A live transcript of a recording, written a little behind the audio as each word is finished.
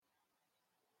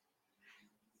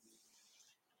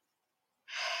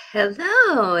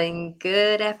Hello and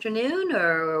good afternoon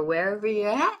or wherever you're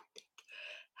at.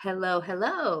 Hello,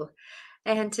 hello.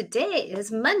 And today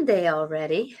is Monday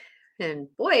already. And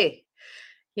boy,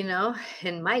 you know,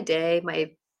 in my day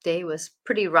was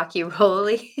pretty rocky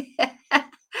rolly.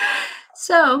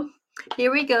 So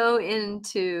here we go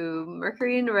into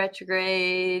Mercury in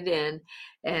retrograde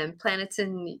and planets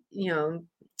in,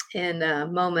 in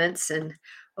moments. And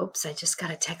oops, I just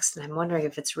got a text and I'm wondering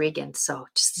if it's Regan. So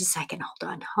just a second.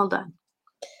 Hold on.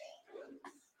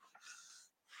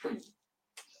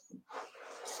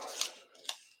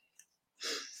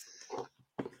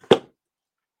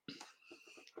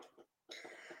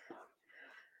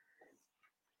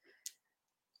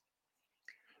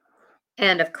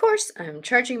 And of course, I'm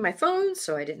charging my phone,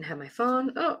 so I didn't have my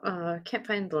phone. Oh, can't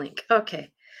find the link.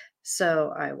 Okay,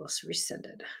 so I will resend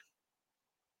it.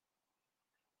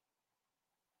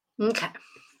 Okay,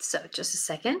 so just a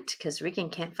second because Regan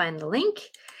can't find the link,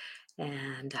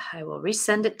 and I will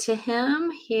resend it to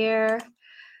him here.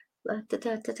 Da, da,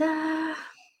 da, da, da.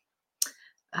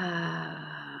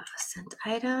 Sent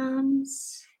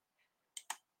items.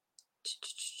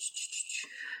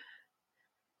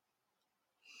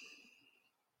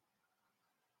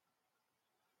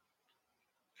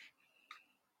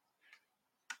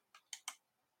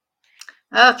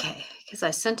 Okay, because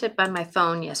I sent it by my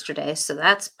phone yesterday, so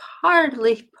that's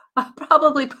probably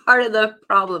part of the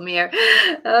problem here.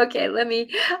 Okay, I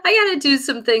gotta do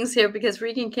some things here because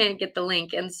Regan can't get the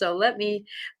link, and so let me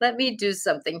do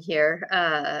something here.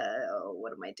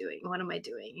 What am I doing? What am I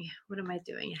doing? What am I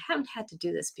doing? I haven't had to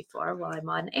do this before while I'm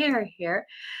on air here.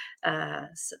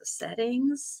 So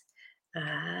settings.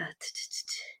 Uh,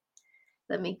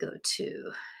 Let me go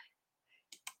to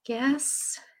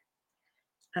guess.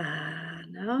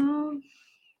 No.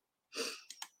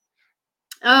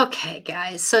 Okay,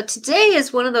 guys. So today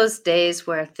is one of those days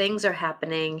where things are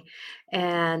happening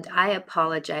and I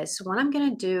apologize. So, what I'm going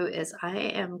to do is I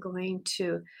am going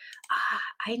to,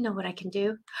 I know what I can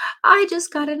do. I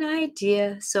just got an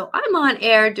idea. So, I'm on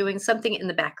air doing something in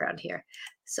the background here.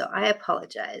 So, I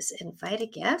apologize. Invite a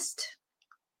guest,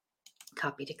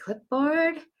 copy to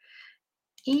clipboard,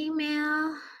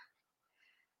 email.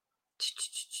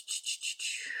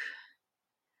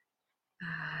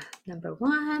 Number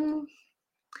one.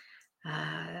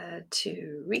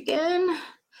 To Regan.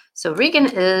 So Regan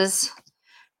is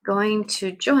going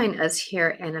to join us here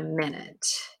in a minute.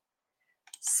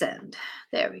 Send.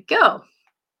 There we go.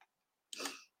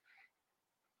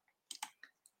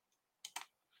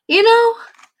 You know,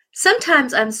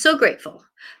 sometimes I'm so grateful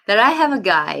that I have a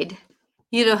guide,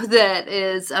 that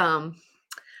is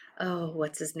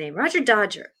what's his name? Roger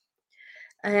Dodger.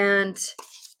 And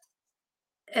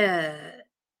uh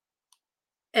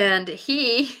and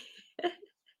he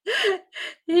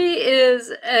he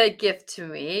is a gift to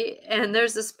me, and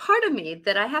there's this part of me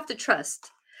that I have to trust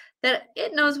that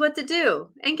it knows what to do.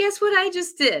 And guess what I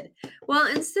just did? Well,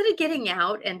 instead of getting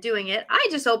out and doing it, I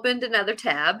just opened another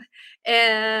tab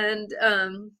and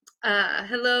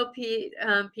hello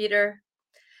Peter.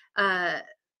 Uh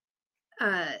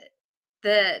uh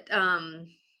that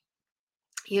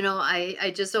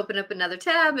I just opened up another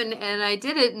tab and I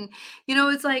did it. And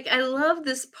it's like I love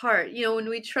this part, when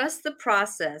we trust the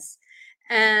process.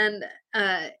 And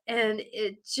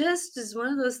it just is one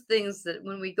of those things that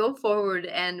when we go forward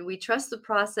and we trust the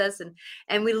process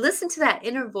and we listen to that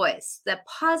inner voice, that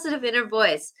positive inner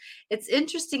voice. It's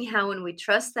interesting how when we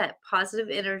trust that positive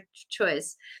inner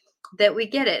choice that we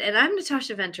get it. And I'm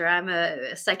Natasha Venter. I'm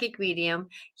a psychic medium.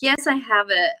 Yes, I have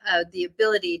the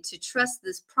ability to trust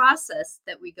this process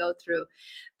that we go through.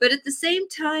 But at the same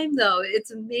time, though,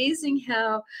 it's amazing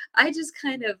how I just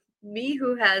kind of, me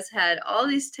who has had all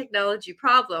these technology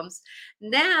problems,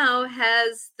 now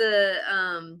has uh,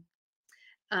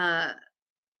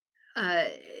 uh,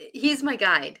 he's my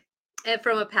guide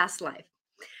from a past life.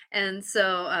 And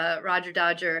so Roger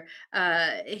Dodger,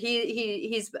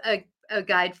 he's a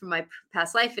guide from my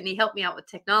past life, and he helped me out with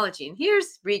technology. And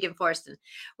here's Regan Forston.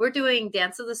 We're doing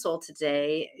Dance of the Soul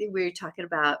today. We're talking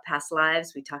about past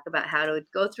lives. We talk about how to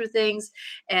go through things,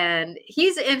 and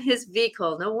he's in his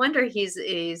vehicle. No wonder he's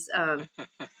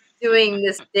doing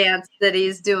this dance that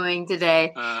he's doing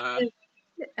today. Uh-huh.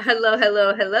 Hello,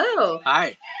 hello, hello.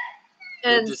 Hi,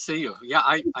 good And to see you. Yeah,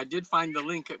 I did find the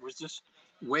link. It was just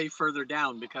way further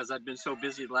down because I've been so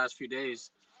busy the last few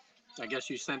days. I guess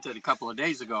you sent it a couple of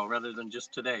days ago rather than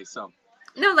just today. So,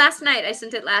 no, last night I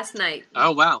sent it last night.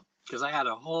 oh wow, because I had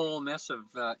a whole mess of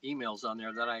emails on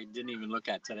there that I didn't even look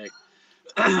at today.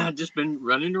 Just been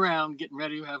running around getting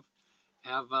ready to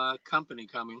have company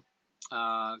coming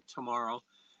tomorrow,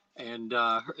 and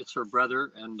it's her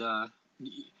brother and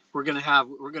we're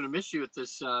gonna miss you at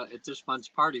this month's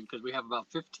party, because we have about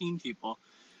 15 people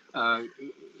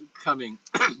coming.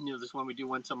 This one we do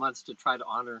once a month to try to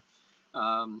honor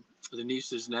the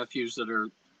nieces, nephews that are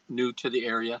new to the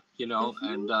area,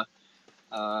 and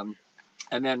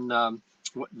then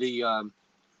the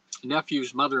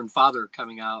nephew's mother and father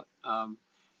coming out,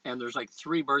 and there's like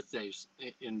 3 birthdays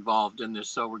involved in this,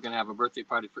 so we're gonna have a birthday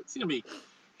party it's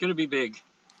gonna be big.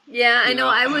 Yeah, I know.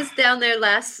 I was down there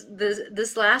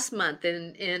this last month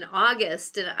in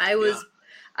August, and I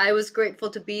was grateful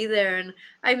to be there, and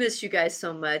I miss you guys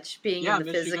so much, being in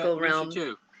the physical realm. Miss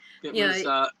you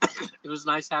too. It was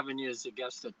nice having you as a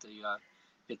guest at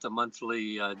the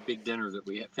monthly big dinner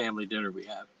family dinner we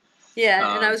have.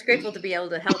 Yeah, and I was grateful to be able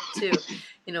to help too,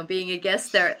 being a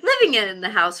guest there, living in the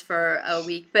house for a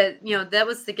week. But, that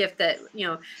was the gift that,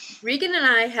 Regan and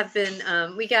I have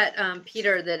been, we got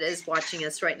Peter that is watching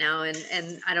us right now.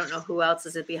 And I don't know who else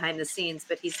is behind the scenes,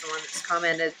 but he's the one that's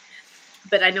commented.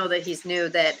 But I know that he's new,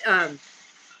 that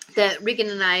Regan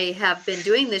and I have been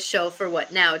doing this show for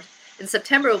what now? In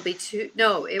September will be 2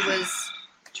 years.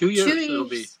 2 years it'll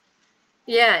be.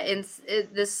 Yeah,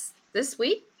 this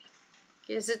week.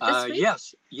 Is it this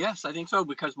week? Yes, I think so,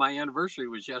 because my anniversary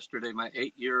was yesterday, my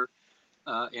 8-year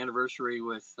anniversary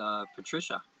with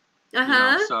Patricia.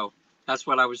 So that's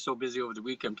what I was so busy over the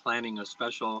weekend planning a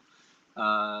special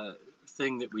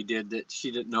thing that we did that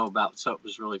she didn't know about, so it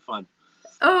was really fun.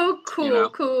 Oh, cool,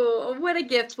 cool. What a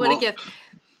gift, a gift.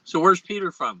 So where's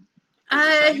Peter from?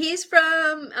 He's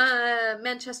from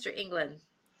Manchester, England.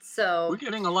 So we're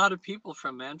getting a lot of people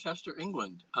from Manchester,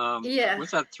 England.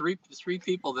 What's that? Three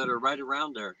people that are right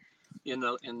around there in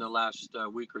the last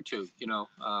week or two.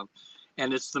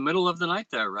 And it's the middle of the night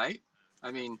there, right?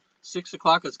 I mean, 6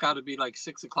 o'clock. It's got to be like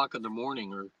 6 o'clock in the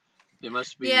morning, or it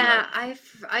must be. Yeah,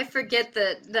 I forget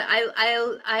that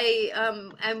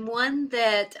I'm one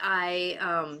that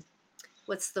I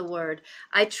what's the word?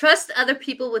 I trust other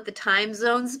people with the time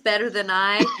zones better than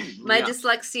I. My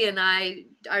dyslexia and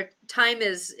our time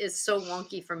is so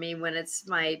wonky for me when it's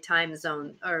my time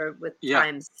zone or with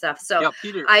time stuff. So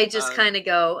Peter, I just kind of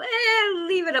go,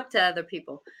 leave it up to other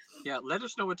people. Yeah, let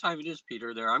us know what time it is,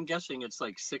 Peter. There, I'm guessing it's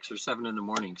like 6 or 7 in the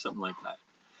morning, something like that.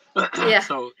 Yeah.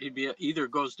 So he'd be either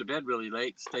goes to bed really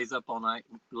late, stays up all night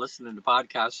listening to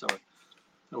podcasts, or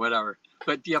whatever.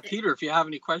 But yeah, Peter, if you have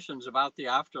any questions about the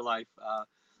afterlife,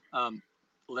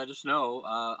 let us know.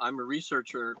 I'm a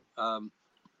researcher.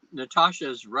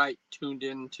 Natasha's tuned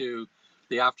into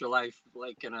the afterlife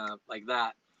like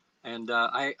that, and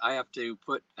I have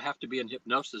to be in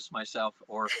hypnosis myself,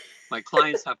 or my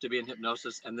clients have to be in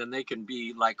hypnosis, and then they can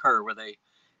be like her, where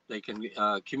they can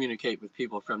communicate with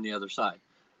people from the other side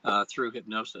through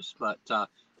hypnosis. But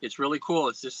it's really cool.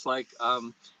 It's just like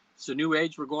it's a new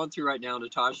age we're going through right now,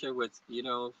 Natasha, with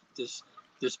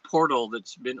this portal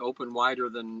that's been open wider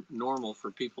than normal for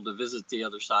people to visit the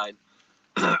other side,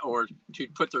 or to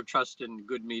put their trust in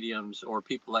good mediums, or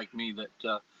people like me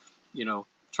that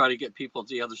try to get people to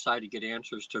the other side to get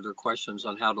answers to their questions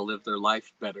on how to live their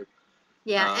life better.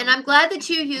 Yeah, and I'm glad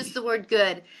that you used the word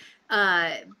good.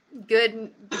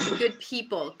 Good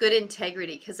people, good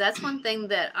integrity, because that's one thing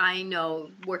that I know,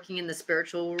 working in the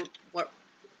spiritual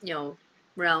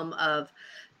realm of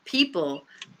people,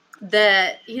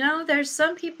 that there's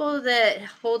some people that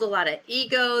hold a lot of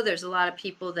ego. There's a lot of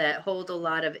people that hold a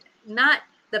lot of not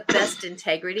the best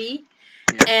integrity.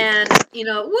 And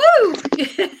woo.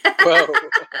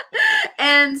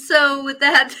 And so with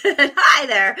that, hi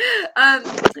there.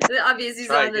 Obviously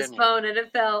he's on his phone and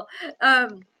it fell.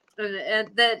 And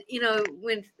that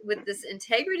with this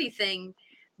integrity thing,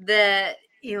 that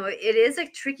it is a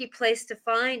tricky place to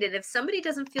find. And if somebody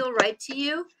doesn't feel right to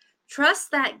you, trust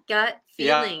that gut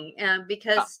feeling,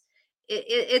 because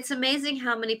it's amazing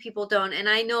how many people don't. And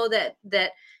I know that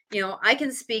I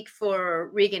can speak for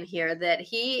Regan here, that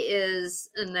he is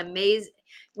an amazing.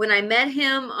 When I met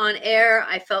him on air,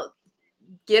 I felt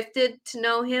gifted to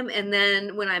know him. And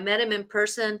then when I met him in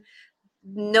person,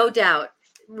 no doubt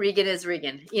Regan is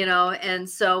Regan, and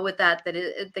so with that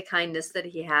the kindness that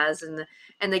he has, and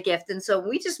the gift. And so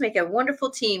we just make a wonderful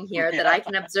team here that I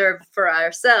can observe for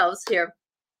ourselves here.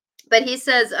 But he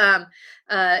says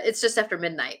it's just after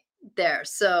midnight there.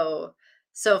 So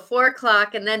 4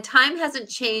 o'clock, and then time hasn't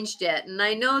changed yet. And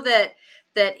I know that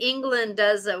England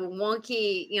does a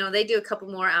wonky, they do a couple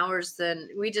more hours than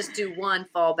we just do one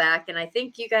fallback. And I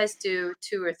think you guys do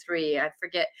 2 or 3. I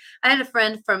forget. I had a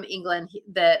friend from England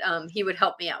that he would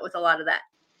help me out with a lot of that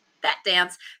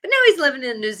dance. But now he's living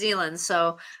in New Zealand.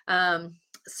 So 8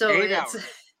 it's hours.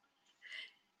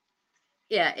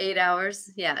 Yeah, 8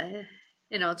 hours. Yeah.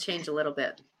 It'll change a little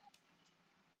bit.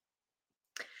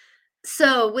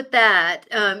 So with that,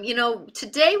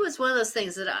 today was one of those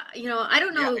things that I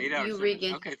don't Yeah, know 8 hours you, difference.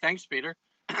 Regan. Okay, thanks, Peter.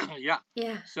 Yeah.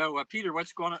 Yeah. So, Peter,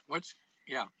 what's going on?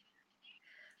 Yeah.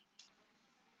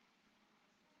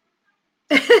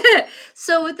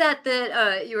 So with that,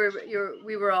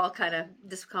 we were all kind of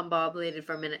discombobulated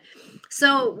for a minute.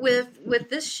 So with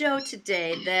this show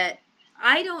today, that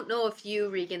I don't know if you,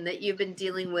 Regan, that you've been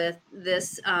dealing with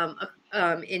this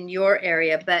in your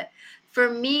area, but for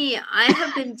me, I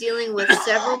have been dealing with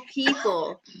several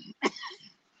people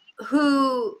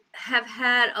who have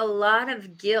had a lot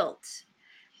of guilt.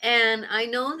 And I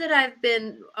know that I've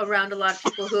been around a lot of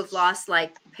people who have lost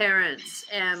like parents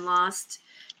and lost,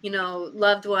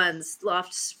 loved ones,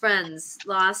 lost friends,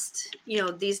 lost,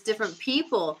 these different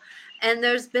people. And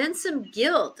there's been some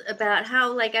guilt about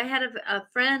how, like, I had a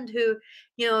friend who,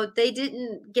 they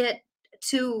didn't get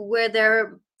to where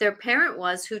their parent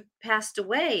was, who passed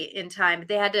away in time.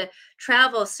 They had to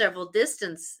travel several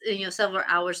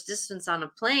hours distance on a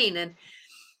plane. And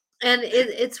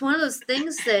it's one of those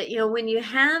things that, when you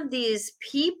have these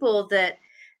people that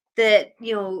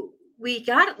we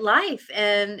got life,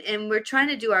 and we're trying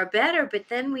to do our better, but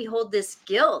then we hold this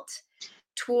guilt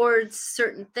towards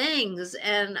certain things.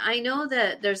 And I know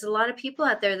that there's a lot of people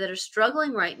out there that are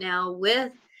struggling right now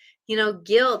with,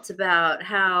 guilt about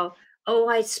how, oh,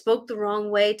 I spoke the wrong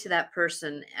way to that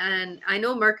person. And I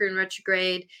know Mercury in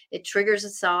retrograde, it triggers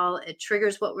us all, it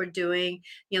triggers what we're doing.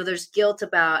 There's guilt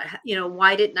about,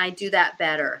 why didn't I do that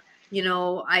better?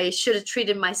 I should have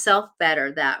treated myself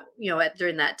better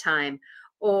during that time.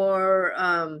 Or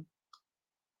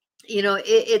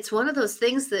it's one of those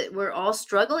things that we're all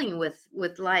struggling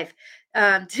with life.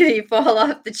 Did he fall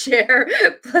off the chair?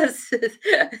 Plus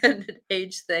an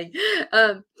age thing.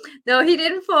 No, he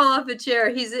didn't fall off a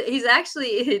chair. He's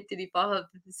actually did he fall off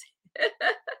his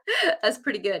That's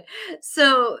pretty good.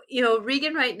 So,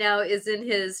 Regan right now is in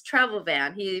his travel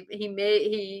van.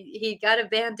 He got a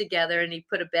van together, and he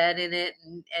put a bed in it,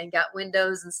 and got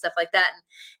windows and stuff like that.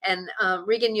 And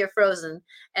Regan, you're frozen,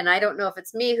 and I don't know if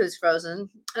it's me who's frozen.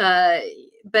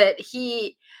 But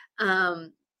he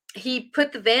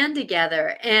put the van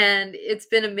together, and it's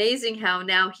been amazing how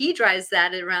now he drives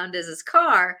that around as his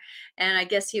car. And I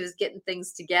guess he was getting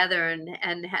things together,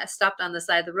 and has stopped on the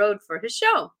side of the road for his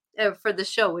show, for the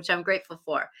show, which I'm grateful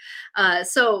for.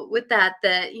 So with that,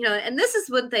 and this is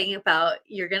one thing about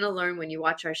you're going to learn when you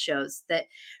watch our shows, that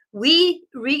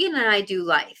Regan and I do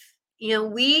life.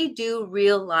 We do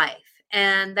real life.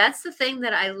 And that's the thing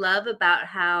that I love about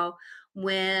how,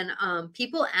 when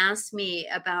people ask me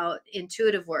about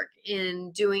intuitive work,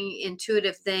 in doing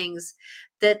intuitive things,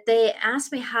 that they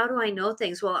ask me, how do I know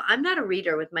things? Well, I'm not a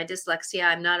reader with my dyslexia.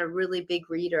 I'm not a really big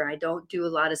reader. I don't do a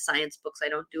lot of science books. I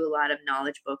don't do a lot of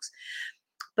knowledge books.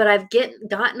 But I've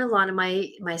gotten a lot of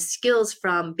my skills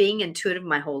from being intuitive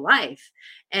my whole life.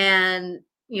 And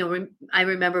I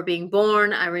remember being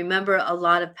born. I remember a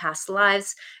lot of past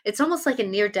lives. It's almost like a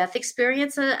near death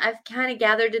experience that I've kind of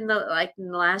gathered in the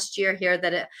last year here,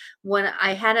 that when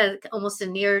I had almost a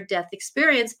near death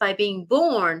experience by being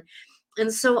born.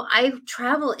 And so I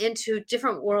travel into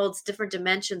different worlds, different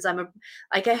dimensions.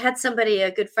 I had somebody,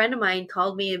 a good friend of mine,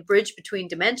 called me a bridge between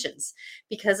dimensions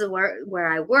because of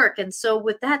where I work. And so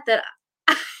with that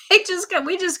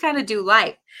we just kind of do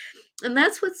life. And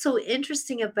that's what's so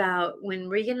interesting about when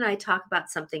Regan and I talk about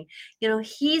something.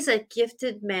 He's a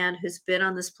gifted man who's been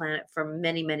on this planet for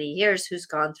many, many years, who's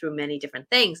gone through many different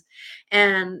things.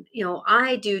 And,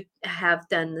 I do have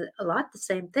done a lot the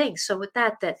same thing. So with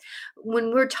that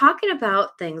when we're talking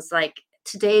about things like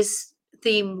today's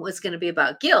theme was going to be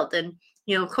about guilt. And,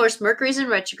 of course, Mercury's in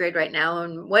retrograde right now.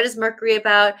 And what is Mercury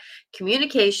about?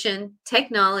 Communication,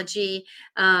 technology,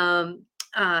 the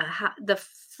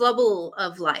flubble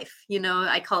of life.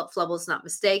 I call it flubbles, not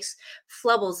mistakes.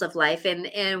 Flubbles of life.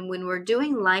 And when we're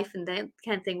doing life and that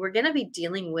kind of thing, we're going to be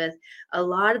dealing with a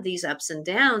lot of these ups and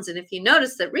downs. And if you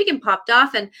notice that Regan popped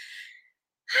off, and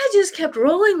I just kept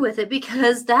rolling with it,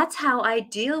 because that's how I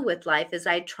deal with life, is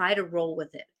I try to roll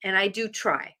with it. And I do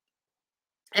try.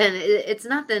 And it's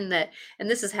nothing that, and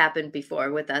this has happened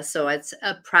before with us, so it's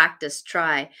a practice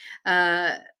try.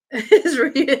 Is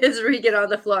Regan on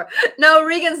the floor? No,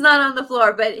 Regan's not on the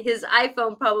floor, but his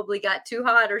iPhone probably got too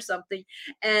hot or something,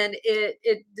 and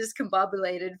it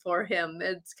discombobulated for him.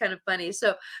 It's kind of funny.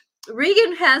 So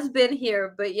Regan has been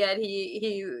here, but yet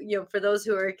he for those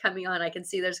who are coming on, I can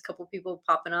see there's a couple people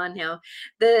popping on now,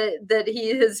 that he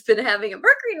has been having a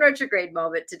Mercury in retrograde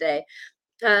moment today.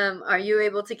 Are you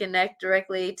able to connect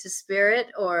directly to spirit,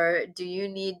 or do you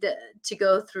need to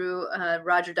go through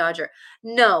Roger Dodger?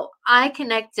 No, I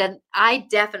connect, and I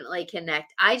definitely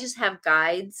connect. I just have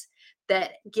guides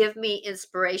that give me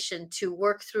inspiration to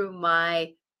work through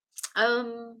my,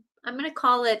 I'm going to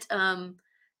call it,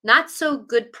 not so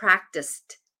good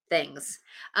practiced things.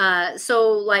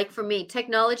 So like for me,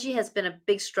 technology has been a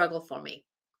big struggle for me,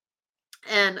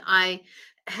 and I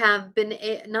have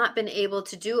not been able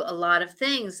to do a lot of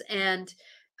things.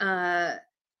 Uh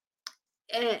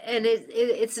and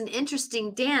it's an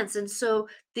interesting dance. And so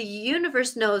the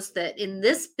universe knows that in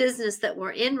this business that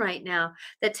we're in right now,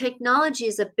 that technology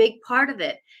is a big part of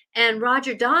it. And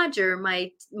Roger Dodger,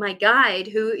 my guide,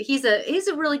 who he's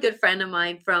a really good friend of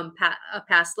mine from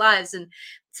past lives, and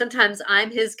sometimes I'm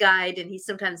his guide and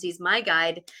he's my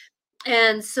guide.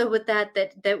 And so with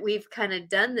that we've kind of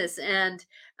done this.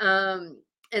 Um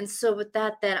and so with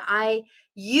that I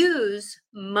use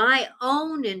my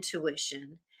own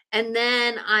intuition, and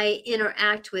then I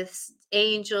interact with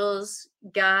angels,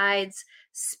 guides,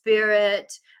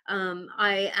 spirit.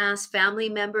 I ask family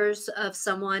members of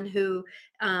someone who,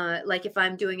 like if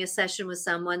I'm doing a session with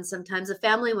someone, sometimes a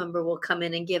family member will come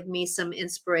in and give me some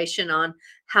inspiration on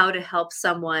how to help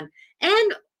someone,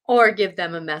 and or give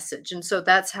them a message. And so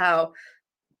that's how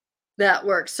that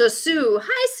works. So Sue,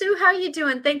 hi Sue, how are you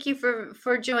doing? Thank you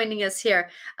for joining us here.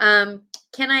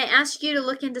 Can I ask you to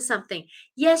look into something?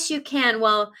 Yes, you can.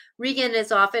 Well, Regan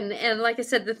is off, and like I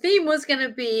said, the theme was going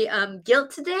to be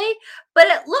guilt today, but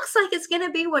it looks like it's going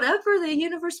to be whatever the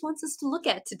universe wants us to look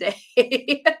at today,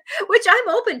 which I'm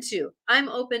open to. I'm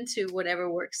open to whatever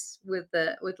works with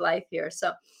life here.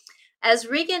 So, as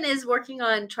Regan is working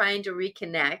on trying to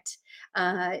reconnect,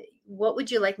 what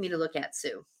would you like me to look at,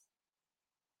 Sue?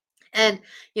 And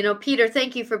Peter,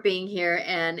 thank you for being here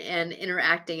and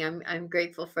interacting. I'm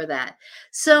grateful for that.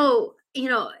 So,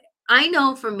 I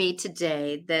know for me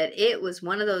today that it was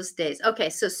one of those days. Okay,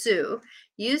 so Sue,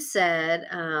 you said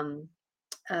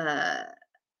uh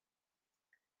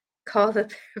call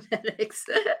the paramedics.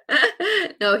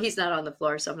 No, he's not on the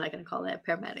floor, so I'm not going to call that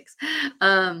paramedics.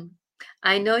 Um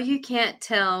I know you can't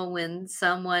tell when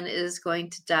someone is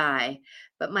going to die,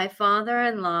 but my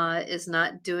father-in-law is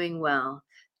not doing well.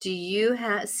 Do you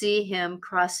see him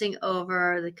crossing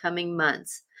over the coming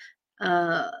months,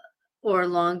 uh, or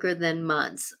longer than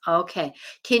months? Okay.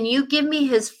 Can you give me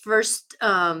his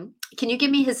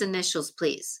initials,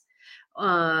 please?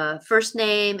 First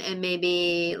name and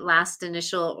maybe last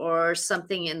initial or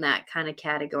something in that kind of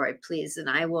category, please. And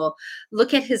I will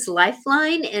look at his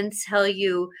lifeline and tell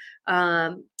you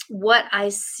what I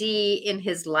see in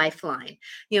his lifeline.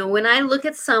 When I look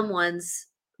at someone's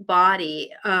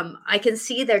body, I can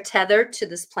see they're tethered to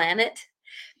this planet.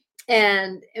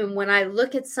 And when I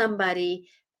look at somebody,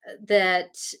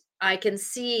 that I can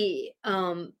see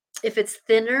if it's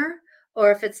thinner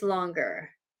or if it's longer.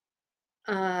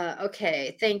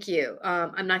 Okay, thank you.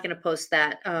 I'm not going to post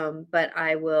that, but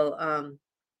I will.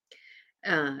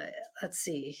 Uh, let's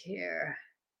see here.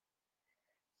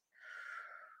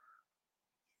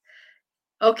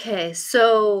 Okay,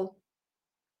 so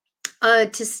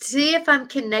to see if I'm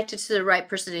connected to the right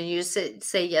person, and you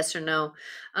say yes or no.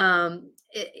 I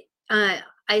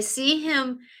see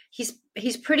him.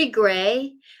 He's pretty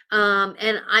gray,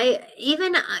 and I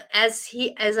even as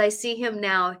I see him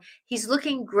now, he's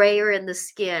looking grayer in the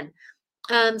skin.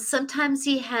 Sometimes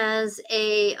he has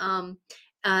a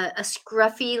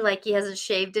scruffy, like he hasn't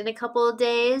shaved in a couple of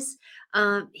days.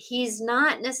 He's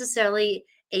not necessarily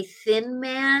a thin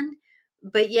man,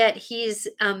 but yet he's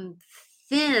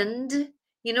thinned.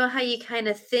 You know how you kind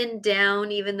of thin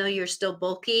down, even though you're still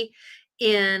bulky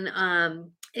in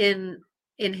in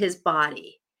his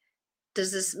body.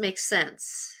 Does this make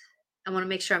sense? I want to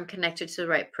make sure I'm connected to the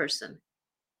right person.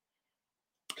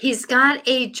 He's got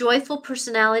a joyful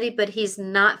personality, but he's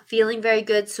not feeling very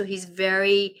good, so he's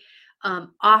very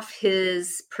off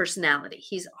his personality.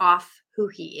 He's off who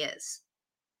he is.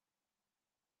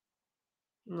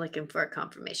 I'm looking for a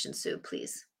confirmation, Sue,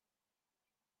 please.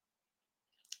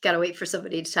 Gotta wait for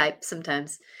somebody to type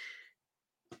sometimes.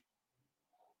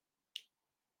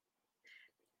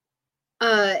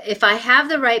 If I have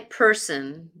the right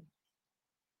person,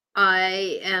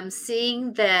 I am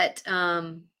seeing that.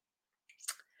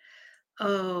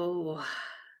 Oh,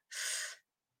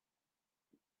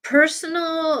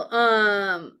 personal.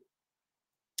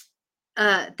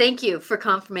 Thank you for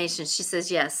confirmation. She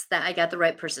says yes, that I got the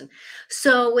right person.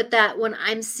 So with that, what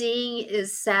I'm seeing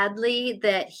is sadly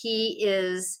that he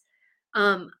is,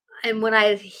 um, and when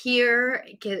I hear,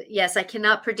 yes, I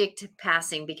cannot predict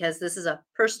passing because this is a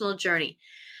personal journey.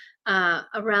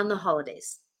 Around the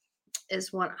holidays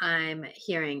is what I'm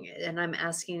hearing, and I'm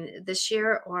asking this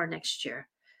year or next year.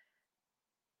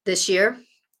 This year.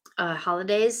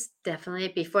 Holidays, definitely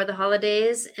before the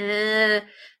holidays.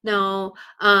 No.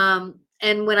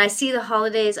 and when I see the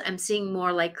holidays, I'm seeing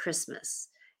more like Christmas.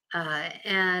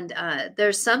 And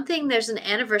there's an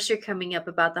anniversary coming up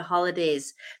about the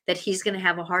holidays that he's going to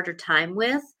have a harder time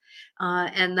with.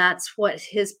 And that's what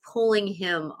is pulling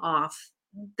him off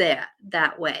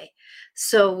that way.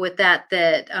 So with that's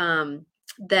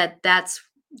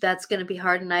going to be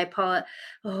hard. And I apologize.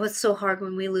 Oh, it's so hard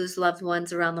when we lose loved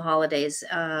ones around the holidays.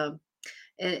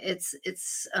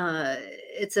 It's a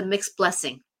mixed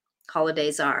blessing.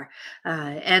 Holidays are,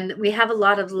 and we have a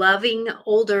lot of loving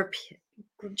older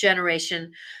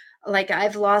generation. Like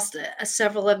I've lost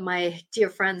several of my dear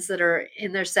friends that are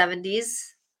in their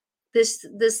 70s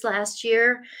this last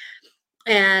year,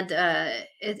 and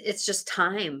it's just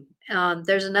time.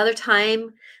 There's another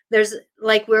time. There's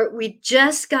like we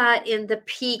just got in the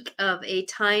peak of a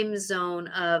time zone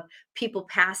of people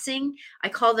passing. I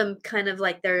call them kind of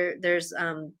like there's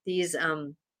these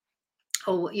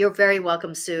oh, you're very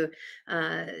welcome, Sue.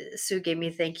 Sue gave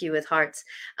me thank you with hearts.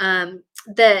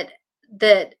 That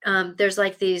there's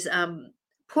like these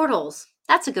portals.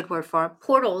 That's a good word for it.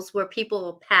 Portals where people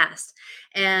will pass.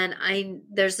 And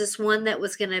there's this one that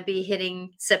was going to be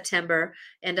hitting September,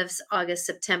 end of August,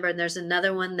 September, and there's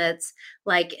another one that's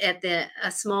like a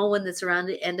small one that's around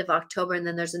the end of October, and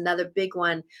then there's another big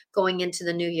one going into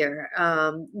the new year,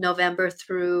 November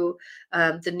through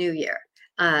the new year.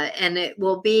 And it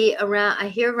will be around, I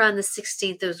hear around the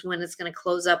 16th is when it's going to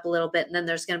close up a little bit. And then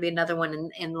there's going to be another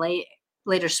one in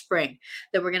later spring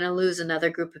that we're going to lose another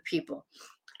group of people.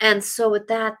 And so with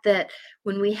that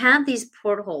when we have these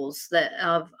portholes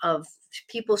of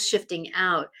people shifting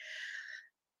out,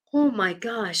 oh my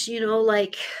gosh,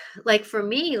 like for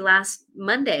me last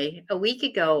Monday, a week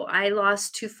ago, I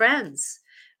lost two friends.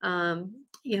 On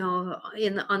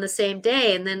the same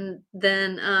day, and then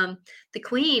the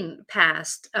Queen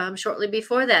passed shortly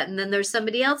before that, and then there's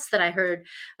somebody else that I heard.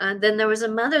 Then there was a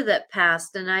mother that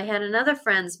passed, and I had another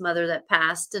friend's mother that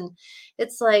passed, and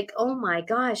it's like, oh my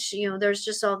gosh, there's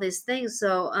just all these things.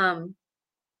 So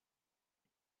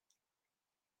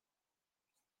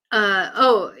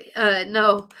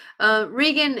no,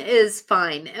 Regan is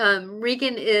fine.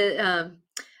 Regan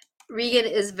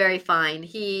is very fine.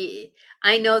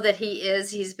 I know that he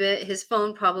is. His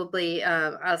phone probably.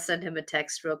 I'll send him a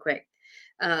text real quick.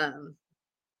 Um,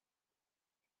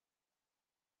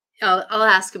 I'll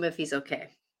ask him if he's okay.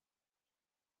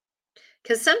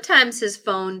 Because sometimes his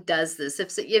phone does this.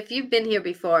 If you've been here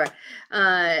before,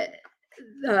 uh,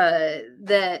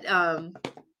 that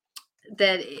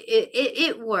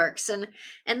it works, and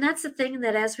that's the thing,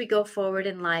 that as we go forward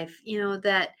in life,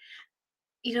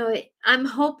 I'm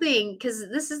hoping, because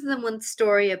this is the one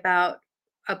story about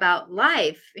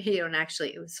life, and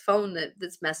actually it was phone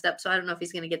that's messed up, so I don't know if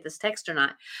he's going to get this text or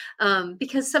not,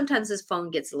 because sometimes his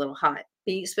phone gets a little hot,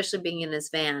 especially being in his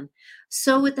van.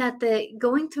 So with that, the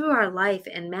going through our life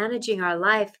and managing our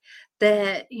life,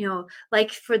 that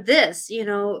like for this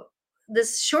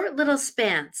short little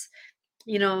spans,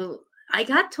 you know, I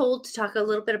got told to talk a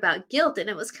little bit about guilt, and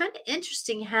it was kind of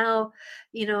interesting how,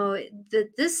 that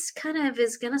this kind of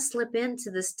is going to slip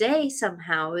into this day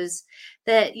somehow. Is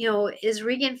that, is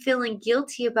Regan feeling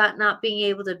guilty about not being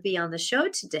able to be on the show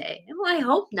today? And well, I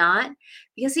hope not,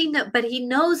 because but he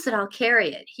knows that I'll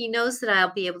carry it. He knows that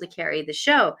I'll be able to carry the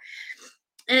show.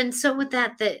 And so with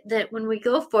that when we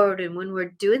go forward and when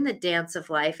we're doing the dance of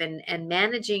life and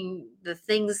managing the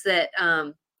things that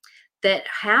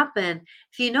happen.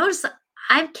 If you notice,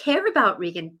 I care about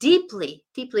Regan deeply,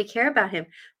 deeply care about him,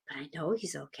 but I know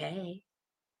he's okay.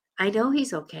 I know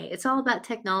he's okay. It's all about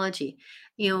technology,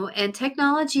 and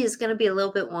technology is going to be a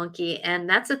little bit wonky. And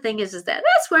that's the thing is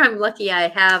that's where I'm lucky I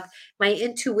have my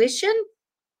intuition,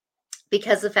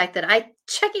 because the fact that I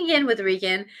checking in with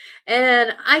Regan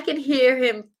and I can hear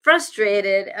him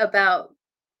frustrated about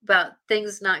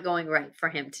things not going right for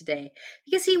him today,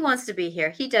 because he wants to be here.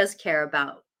 He does care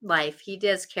about life. He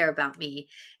does care about me,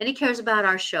 and he cares about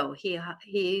our show.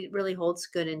 He really holds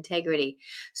good integrity.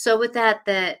 So with that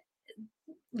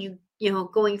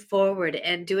going forward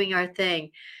and doing our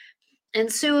thing.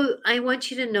 And so I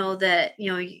want you to know that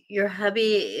your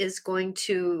hubby is going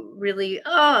to really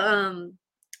uh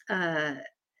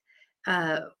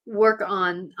work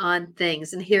on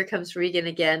things. And here comes Regan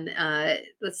again.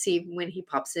 Let's see when he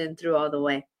pops in through all the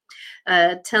way.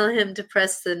 Tell him to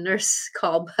press the nurse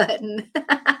call button.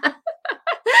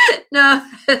 No,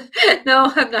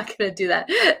 no, I'm not going to do that.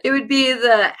 It would be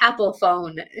the Apple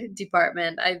phone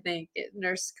department, I think.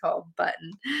 Nurse call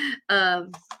button.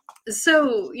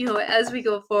 So as we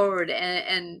go forward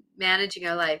and managing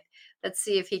our life, let's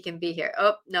see if he can be here.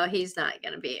 Oh no, he's not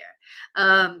going to be here.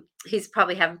 He's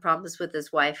probably having problems with his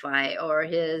Wi-Fi or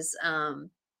his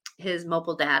his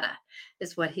mobile data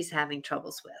is what he's having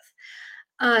troubles with.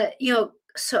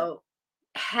 So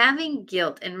having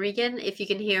guilt, and Regan, if you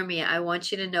can hear me, I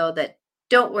want you to know that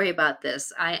don't worry about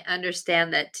this. I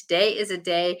understand that today is a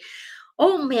day.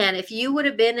 Oh man, if you would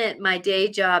have been at my day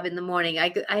job in the morning,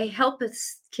 I help with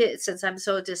kids since I'm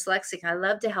so dyslexic. I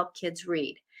love to help kids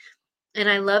read. And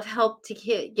I love help to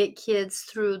get kids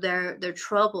through their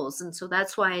troubles. And so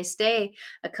that's why I stay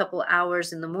a couple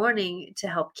hours in the morning to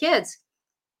help kids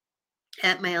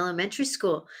at my elementary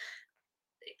school.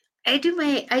 I do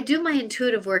my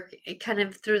intuitive work kind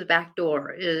of through the back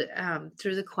door,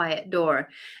 through the quiet door,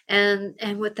 and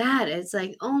with that, it's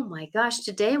like, oh my gosh,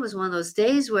 today was one of those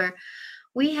days where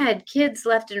we had kids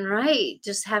left and right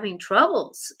just having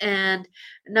troubles and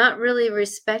not really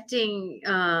respecting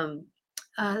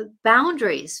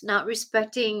boundaries, not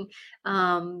respecting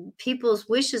people's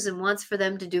wishes and wants for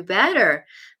them to do better.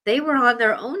 They were on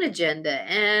their own agenda,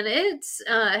 and it's.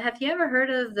 Have you ever heard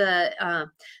of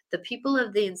the people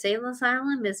of the insane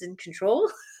asylum is in control?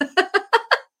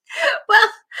 Well,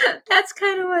 that's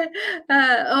kind of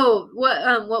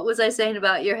what. What was I saying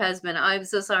about your husband? I'm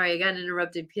so sorry, I got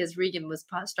interrupted because Regan was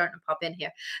starting to pop in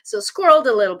here, so squirreled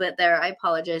a little bit there. I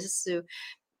apologize, Sue.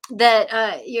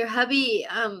 That your hubby,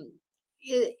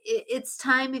 it's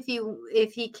time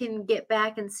if he can get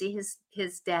back and see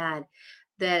his dad,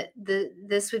 that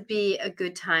this would be a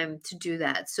good time to do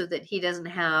that so that he doesn't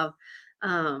have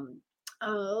um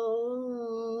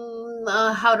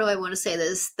how do I want to say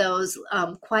this, those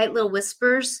quiet little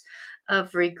whispers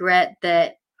of regret,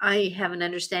 that I have an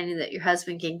understanding that your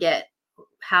husband can get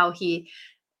how he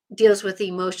deals with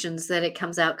emotions, that it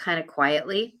comes out kind of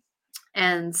quietly.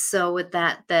 And so with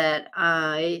that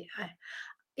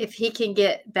if he can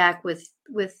get back with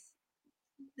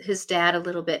his dad a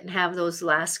little bit and have those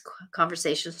last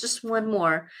conversations, just one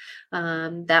more,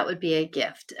 that would be a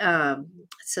gift,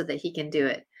 so that he can do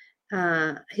it.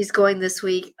 He's going this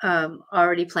week,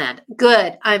 already planned.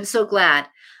 Good. I'm so glad.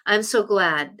 I'm so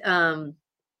glad.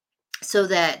 So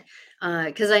that,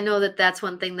 because I know that that's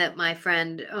one thing that my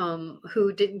friend,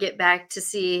 who didn't get back to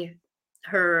see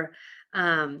her,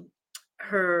 um,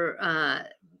 her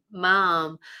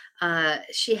mom,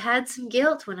 she had some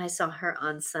guilt when I saw her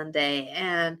on Sunday,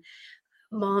 and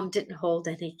mom didn't hold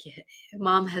any.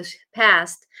 Mom has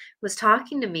passed. Was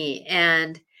talking to me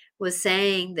and was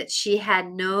saying that she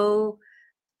had no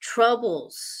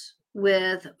troubles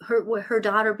with her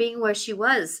daughter being where she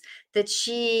was, that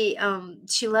she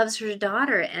loves her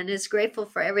daughter and is grateful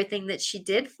for everything that she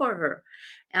did for her,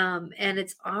 and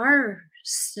it's our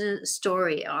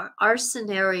story, our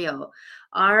scenario,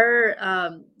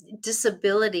 our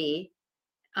disability,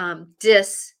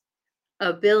 disability,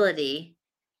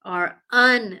 our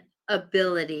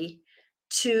unability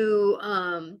to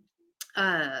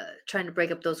trying to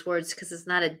break up those words, because it's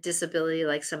not a disability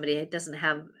like somebody who doesn't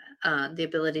have the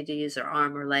ability to use their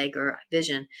arm or leg or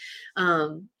vision,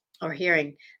 or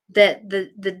hearing, that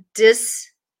the dis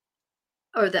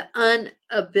or the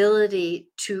unability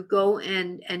to go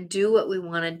and do what we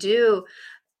want to do,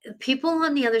 people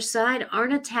on the other side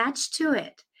aren't attached to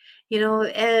it,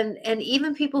 and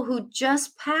even people who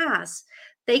just pass,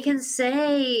 they can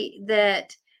say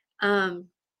that, um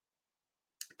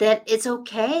that it's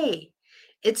okay.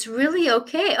 It's really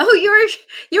okay. Oh, you were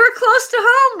close to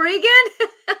home, Regan.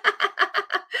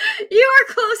 You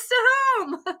were close to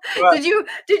home. Well,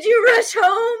 Did you rush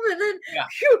home and then yeah.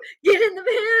 get in the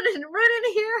van and run in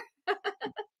here?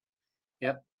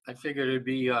 Yep. I figured it'd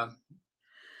be a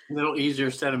little easier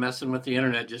instead of messing with the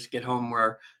internet. Just get home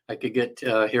where I could get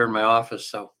here in my office.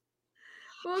 So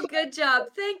Well, good job.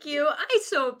 Thank you. I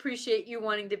so appreciate you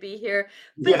wanting to be here.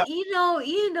 yeah, But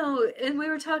and we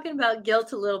were talking about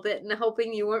guilt a little bit and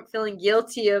hoping you weren't feeling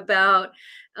guilty about,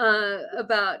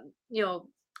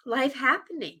 life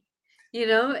happening,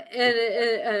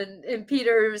 and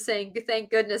Peter was saying, thank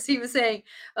goodness. He was saying,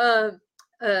 um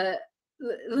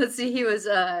let's see, he was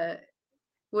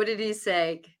what did he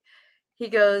say? He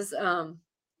goes,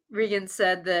 Regan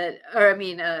said that, or I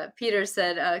mean, Peter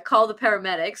said, call the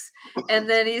paramedics. And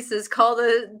then he says,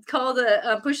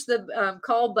 push the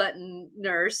call button,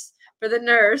 nurse, for the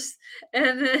nurse.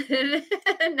 And then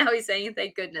and now he's saying,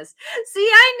 thank goodness. See,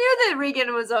 I knew that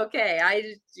Regan was okay.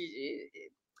 I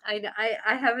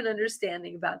have an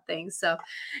understanding about things. So,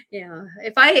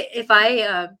 if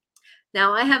I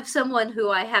now I have someone who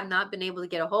I have not been able to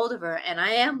get a hold of her, and I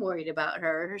am worried about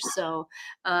her. So,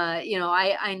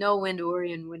 I know when to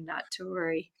worry and when not to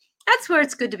worry. That's where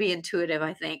it's good to be intuitive,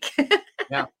 I think.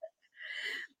 yeah.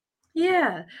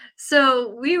 Yeah.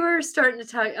 So we were starting to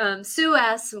talk. Sue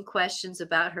asked some questions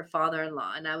about her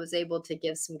father-in-law, and I was able to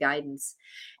give some guidance.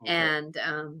 Okay. And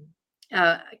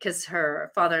because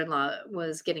her father-in-law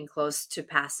was getting close to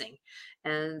passing,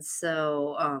 and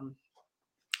so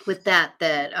with that,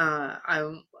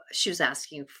 she was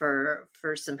asking for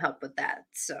some help with that,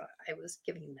 so I was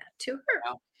giving that to her.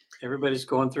 Yeah. Everybody's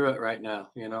going through it right now,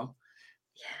 you know.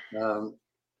 Um,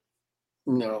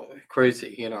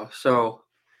 crazy, you know. So,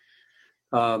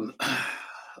 um,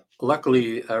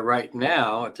 luckily, right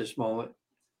now at this moment,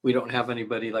 we don't have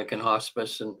anybody like in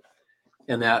hospice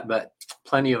and that, but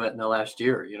plenty of it in the last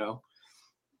year, you know,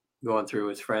 going through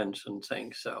with friends and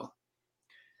things. So,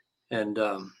 and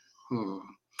hmm.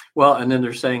 Well, and then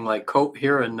they're saying like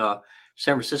here in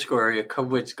San Francisco area,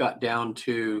 COVID's got down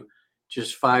to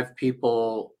just 5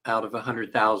 people out of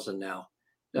 100,000 now.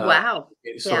 Uh, Wow.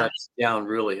 so Yeah. that's down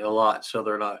really a lot. So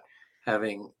they're not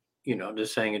having,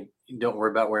 just saying, don't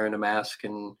worry about wearing a mask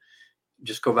and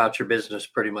just go about your business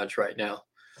pretty much right now,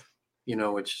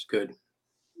 which is good.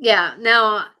 Yeah.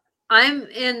 Now I'm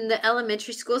in the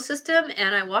elementary school system,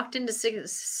 and I walked into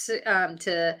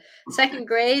to second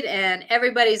grade, and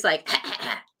everybody's like,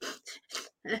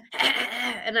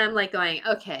 and I'm like going,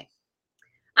 okay,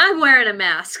 I'm wearing a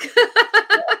mask.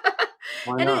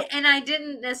 Why and not? and I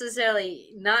didn't necessarily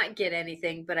not get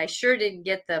anything, but I sure didn't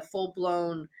get the full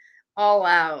blown all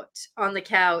out on the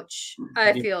couch.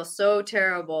 I Yeah. feel so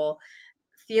terrible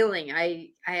feeling.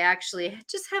 I actually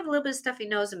just have a little bit of stuffy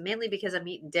nose, and mainly because I'm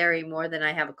eating dairy more than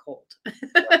I have a cold.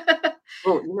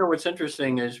 Well, what's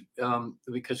interesting is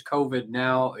because COVID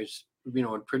now is, when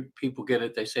people get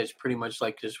it, they say it's pretty much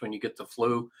like just when you get the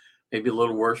flu, maybe a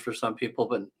little worse for some people,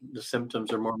 but the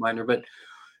symptoms are more minor. But,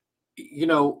 you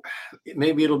know,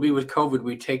 maybe it'll be with COVID.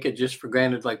 We take it just for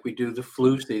granted, like we do the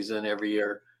flu season every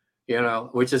year,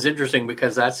 which is interesting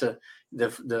because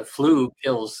the flu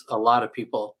kills a lot of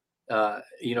people.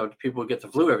 People get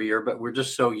the flu every year, but we're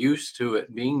just so used to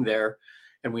it being there,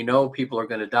 and we know people are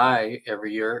going to die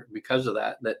every year because of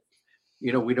that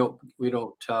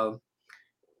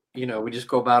we just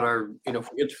go about our,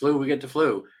 if we get the flu, we get the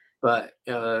flu. But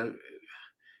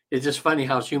it's just funny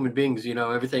how as human beings,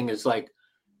 everything is like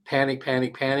panic,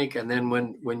 panic, panic. And then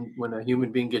when a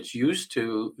human being gets used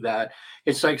to that,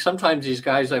 it's like sometimes these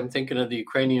guys, I'm thinking of the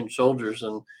Ukrainian soldiers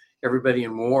and everybody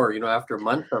in war, after a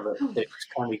month of it, they just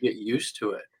kind of get used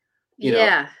to it. You know,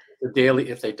 Yeah. the daily,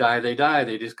 if they die, they die.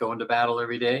 They just go into battle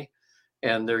every day.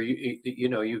 And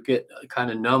you get kind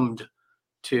of numbed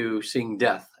to seeing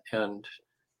death and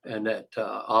that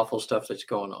awful stuff that's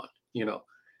going on.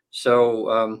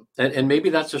 So and maybe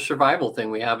that's a survival thing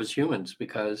we have as humans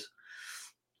because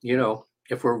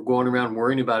if we're going around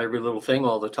worrying about every little thing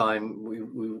all the time,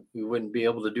 we wouldn't be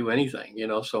able to do anything.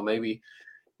 So maybe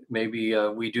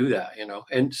we do that.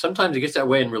 And sometimes it gets that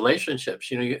way in relationships.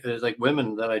 There's like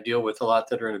women that I deal with a lot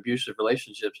that are in abusive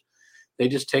relationships. They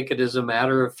just take it as a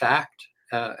matter of fact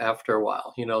after a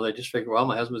while. They just figure, well,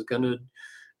 my husband's going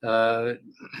to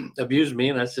abuse me,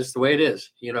 and that's just the way it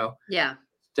is. Yeah.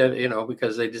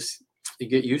 Because you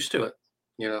get used to it.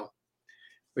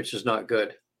 Which is not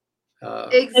good.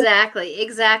 Exactly,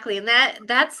 exactly. And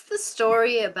that's the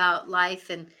story about life,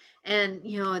 and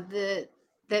the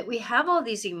that we have all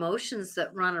these emotions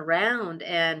that run around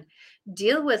and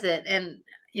deal with it. And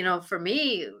for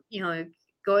me,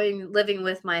 going living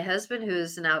with my husband,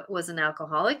 was an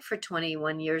alcoholic for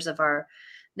 21 years of our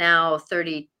now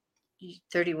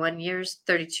 31 years,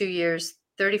 32 years,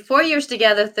 34 years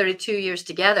together, 32 years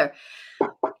together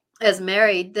as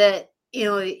married, that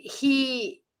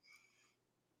he,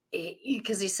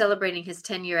 because he's celebrating his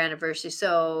 10-year anniversary.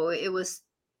 So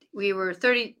we were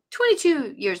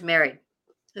 22 years married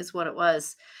is what it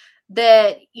was.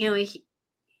 That,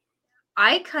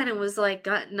 I kind of was like,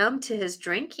 got numb to his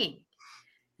drinking.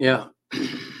 Yeah.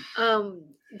 Um,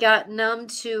 got numb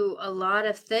to a lot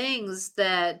of things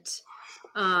that,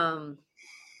 um,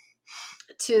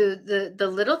 to the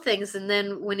little things. And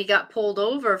then when he got pulled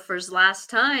over for his last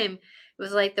time, it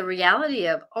was like the reality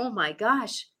of, oh my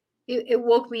gosh, it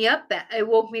woke me up. It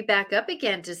woke me back up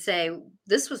again to say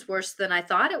this was worse than I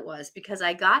thought it was, because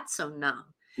I got so numb.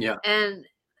 Yeah. And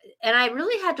I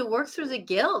really had to work through the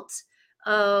guilt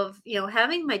of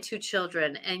having my two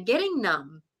children and getting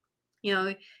numb, you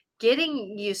know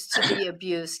getting used to the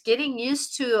abuse, getting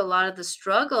used to a lot of the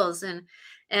struggles, and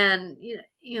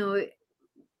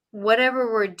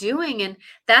whatever we're doing. And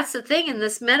that's the thing in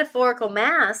this metaphorical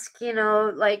mask,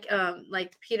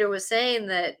 like Peter was saying,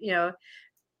 that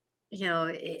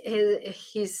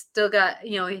he's still got,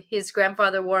 his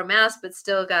grandfather wore a mask but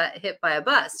still got hit by a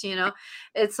bus.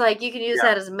 It's like you can use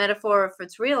Yeah. that as a metaphor if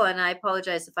it's real, and I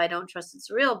apologize if I don't trust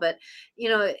it's real, but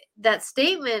that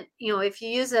statement, if you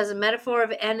use it as a metaphor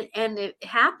of and it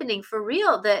happening for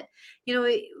real, that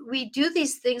we do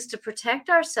these things to protect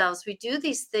ourselves, we do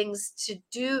these things to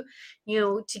do,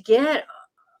 to get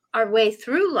our way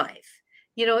through life.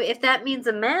 If that means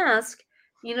a mask,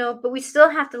 but we still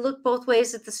have to look both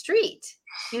ways at the street,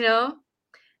 you know,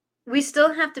 we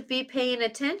still have to be paying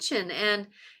attention, and,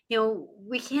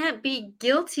 we can't be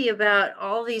guilty about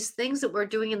all these things that we're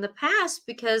doing in the past,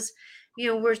 because,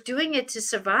 we're doing it to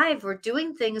survive. We're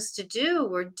doing things to do.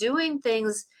 We're doing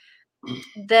things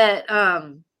that,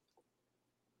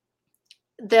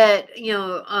 that,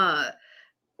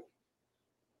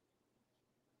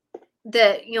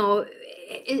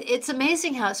 it's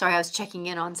amazing how, sorry, I was checking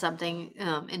in on something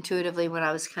intuitively when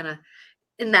I was kind of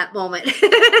in that moment.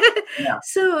 Yeah.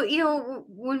 So,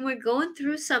 when we're going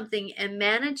through something and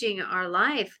managing our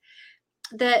life,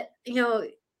 that,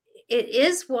 it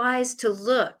is wise to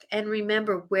look and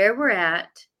remember where we're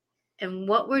at and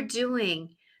what we're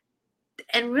doing,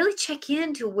 and really check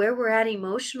into where we're at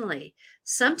emotionally.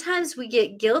 Sometimes we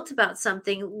get guilt about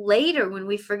something later when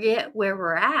we forget where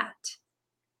we're at.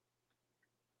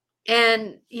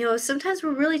 And, sometimes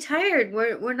we're really tired.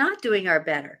 We're not doing our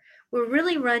better. We're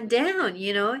really run down,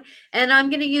 And I'm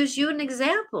going to use you an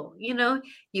example.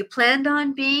 You planned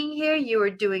on being here. You were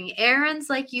doing errands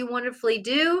like you wonderfully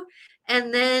do,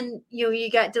 and then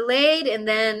you got delayed, and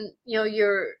then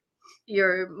your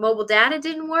mobile data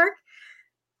didn't work.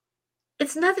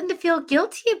 It's nothing to feel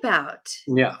guilty about.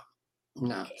 Yeah.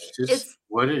 No, it's just It's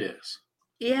what it is.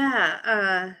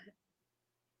 Yeah.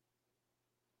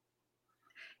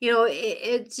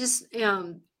 It just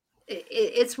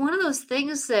it's one of those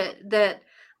things that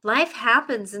life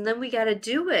happens, and then we got to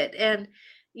do it, and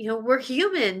we're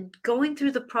human going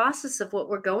through the process of what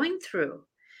we're going through,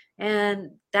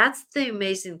 and that's the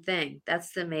amazing thing.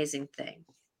 That's the amazing thing.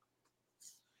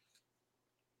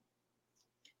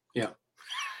 Yeah.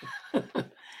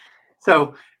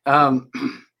 So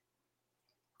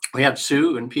we had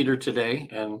Sue and Peter today,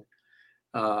 and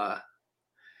uh,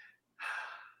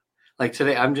 like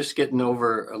today, I'm just getting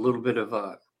over a little bit of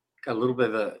got a little bit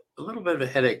of a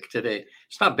headache today.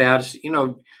 It's not bad. It's,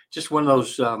 just one of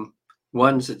those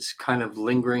ones that's kind of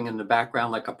lingering in the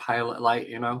background, like a pilot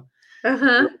light,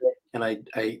 Uh-huh. And I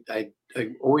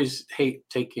always hate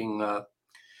taking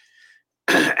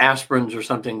aspirins or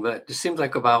something, but it seems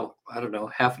like about, I don't know,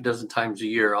 half a dozen times a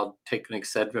year I'll take an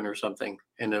Excedrin or something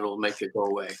and it'll make it go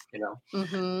away.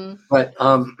 Mhm. But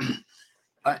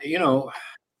I,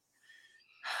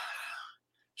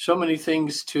 so many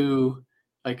things to,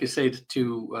 like I say,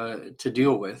 to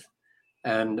deal with,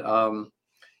 and but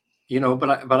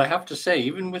I have to say,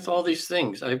 even with all these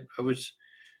things, I was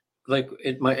like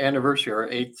at my anniversary, our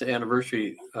 8th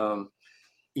anniversary,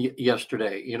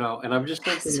 yesterday, and I'm just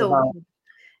thinking So about,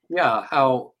 yeah,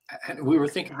 how, and we were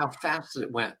thinking how fast it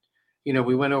went.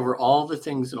 We went over all the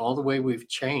things and all the way we've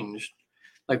changed.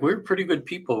 Like, we were pretty good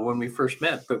people when we first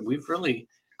met, but we've really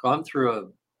gone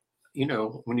through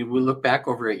when we look back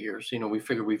over 8 years, we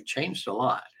figure we've changed a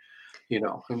lot,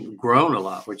 and grown a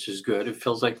lot, which is good. It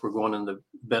feels like we're going in the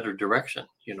better direction.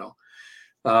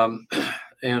 Um,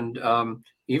 and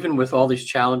even with all these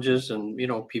challenges and,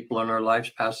 people in our lives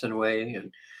passing away, and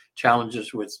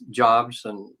challenges with jobs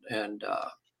and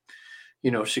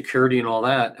security and all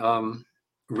that,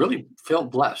 really feel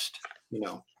blessed,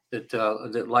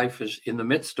 that life is, in the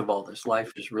midst of all this,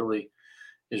 life is really,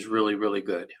 really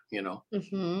good.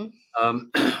 Mhm.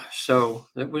 Um, so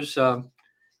it was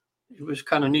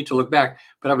kind of neat to look back,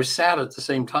 but I was sad at the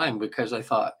same time because I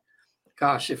thought,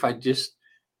 gosh, if I just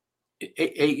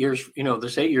 8 years,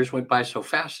 this 8 years went by so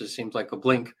fast, it seems like a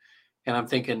blink. And I'm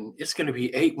thinking it's going to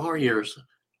be 8 more years.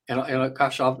 And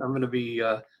gosh, I'm going to be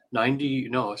 90.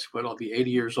 No, it's what, I'll be 80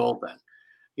 years old then.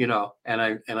 And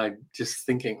I just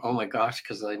thinking, oh my gosh,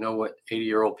 because I know what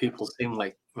 80-year-old people seem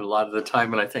like a lot of the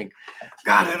time. And I think,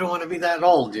 God, I don't want to be that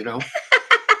old.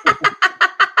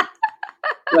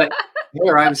 But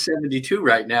here I'm 72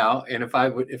 right now, and if I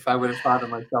would have thought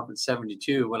of myself at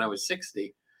 72 when I was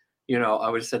 60, I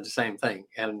would have said the same thing.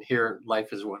 And here,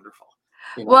 life is wonderful.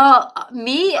 You know, Well, like,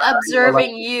 me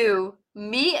observing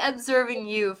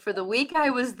you for the week I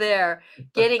was there,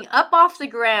 getting up off the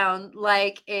ground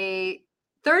like a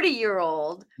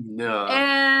 30-year-old, no,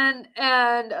 and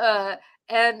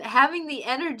having the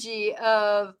energy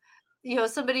of,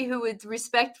 somebody who would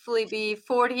respectfully be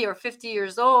 40 or 50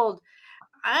 years old.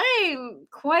 I'm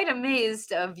quite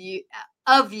amazed of you,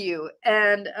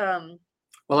 and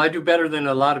Well, I do better than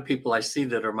a lot of people I see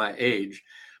that are my age,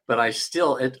 but I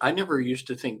never used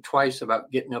to think twice about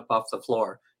getting up off the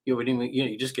floor. You wouldn't even,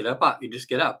 you just get up, you just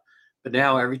get up. But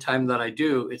now every time that I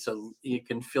do, you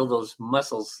can feel those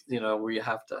muscles, where you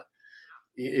have to,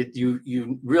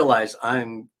 you realize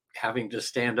I'm having to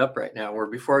stand up right now, where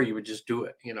before you would just do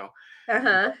it.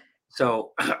 Uh-huh.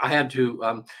 So I had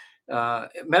to,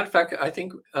 matter of fact, I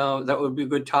think that would be a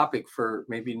good topic for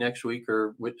maybe next week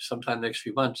or sometime next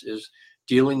few months is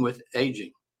dealing with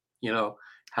aging. You know,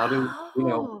 how do,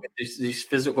 Oh. these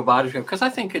physical bodies, because I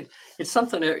think it's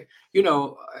something that, you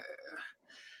know,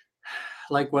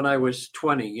 like when I was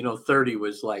 20, 30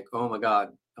 was like, oh my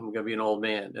God, I'm going to be an old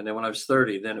man. And then when I was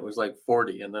 30, then it was like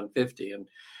 40 and then 50.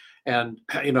 And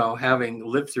having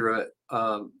lived through it,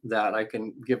 that I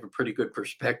can give a pretty good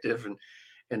perspective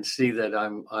and see that I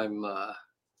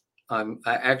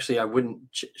wouldn't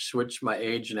switch my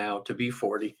age now to be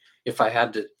 40 if I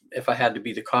had to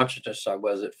be the consciousness I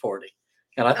was at 40.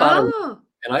 And Oh.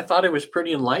 I thought it was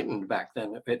pretty enlightened back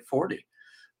then at 40.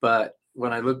 But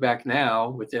when I look back now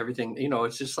with everything,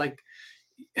 it's just like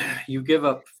you give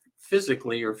up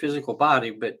physically your physical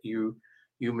body, but you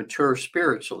mature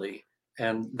spiritually,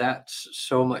 and that's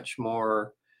so much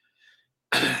more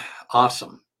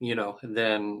awesome,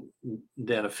 than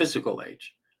a physical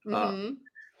age. Uh,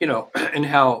 Mm-hmm. and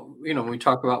how, when we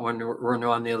talk about when we're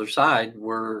on the other side,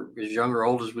 we're as young or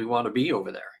old as we want to be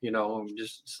over there,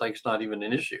 just it's like it's not even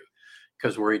an issue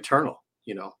because we're eternal,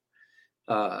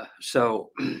 so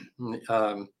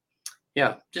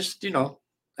yeah, just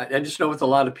I just know with a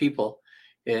lot of people,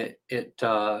 it's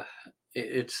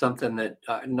something that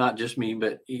not just me,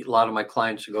 but a lot of my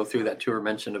clients who go through that tour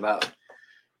mentioned about,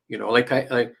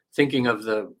 like thinking of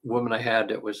the woman I had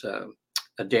that was a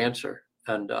dancer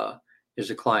and is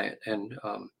a client, and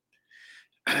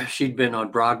she'd been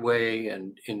on Broadway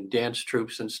and in dance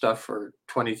troupes and stuff for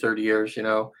 20, 30 years, and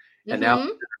now Mm-hmm.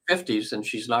 in her 50s and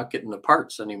she's not getting the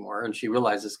parts anymore. And she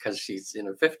realizes because she's in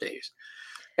her 50s.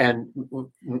 And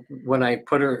when I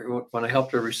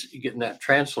helped her get in that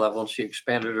trance level, and she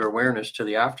expanded her awareness to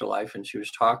the afterlife, and she was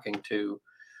talking to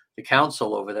the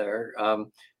council over there,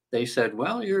 they said,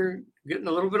 well, you're getting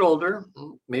a little bit older.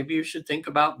 Maybe you should think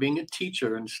about being a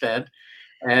teacher instead.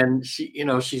 And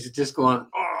she's just going,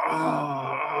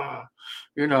 oh,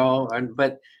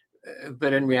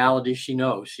 but in reality, she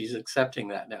knows, she's accepting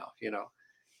that now,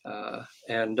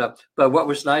 but what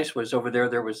was nice was over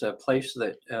there was a place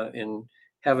that in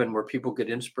heaven where people get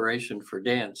inspiration for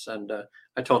dance. And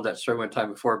I told that story one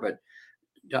time before, but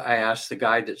I asked the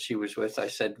guy that she was with, I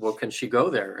said, well, can she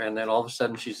go there? And then all of a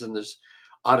sudden she's in this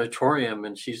auditorium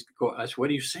and I said,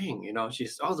 what are you seeing?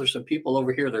 She's, oh, there's some people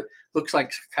over here that looks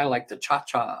like kind of like the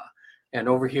cha-cha. And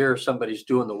over here, somebody's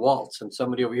doing the waltz, and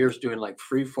somebody over here is doing like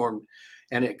free form.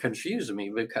 And it confused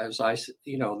me because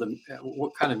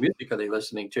what kind of music are they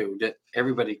listening to that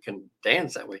everybody can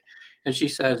dance that way? And she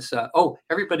says, oh,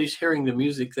 everybody's hearing the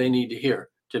music they need to hear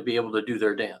to be able to do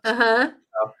their dance. Uh-huh.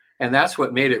 And that's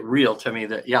what made it real to me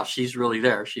that, yeah, she's really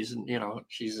there. She's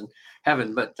in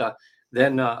heaven. But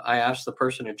then I asked the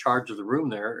person in charge of the room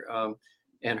there,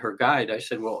 and her guide, I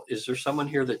said, well, is there someone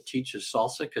here that teaches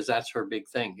salsa? Because that's her big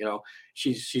thing.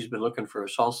 She's been looking for a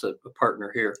salsa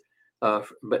partner here,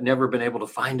 but never been able to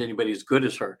find anybody as good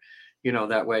as her,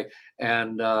 that way.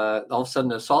 And all of a sudden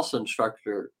the salsa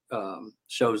instructor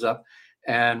shows up,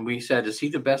 and we said, is he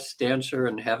the best dancer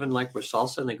in heaven, like with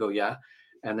salsa? And they go, yeah.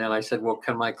 And then I said, well,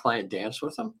 can my client dance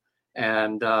with them?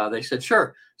 And they said,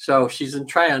 sure. So she's in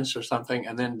trance or something.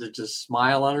 And then to just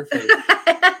smile on her face.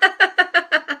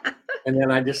 And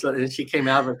then and she came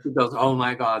out and she goes, oh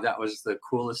my God, that was the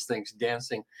coolest things,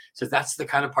 dancing. So that's the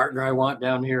kind of partner I want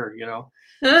down here,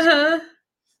 Uh-huh.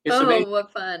 It's Oh, amazing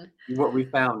what fun. what we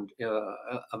found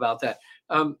about that.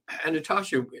 And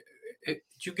Natasha, did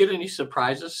you get any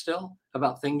surprises still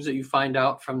about things that you find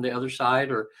out from the other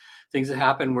side, or things that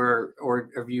happen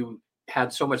or have you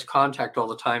had so much contact all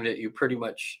the time that you pretty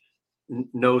much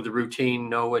know the routine,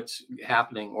 know what's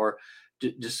happening? Or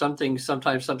does sometimes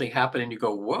something happen and you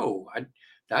go, whoa,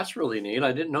 that's really neat.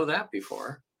 I didn't know that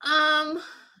before. Yeah,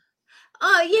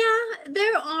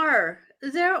 there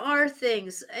are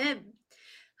things. And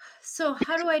so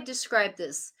how do I describe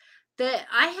this? That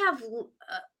I have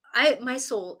I my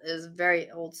soul is a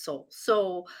very old soul.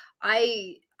 So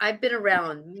I've been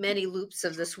around many loops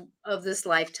of this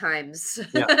lifetimes.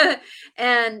 Yeah.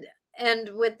 and and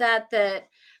with that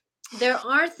there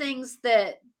are things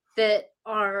that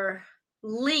are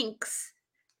links.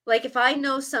 Like if I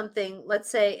know something,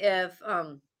 let's say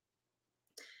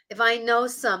if I know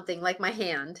something like my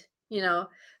hand, you know.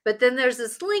 But then there's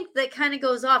this link that kind of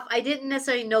goes off. I didn't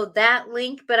necessarily know that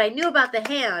link, but I knew about the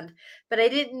hand, but I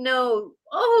didn't know,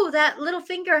 oh, that little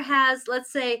finger has,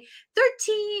 let's say,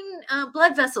 13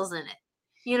 blood vessels in it.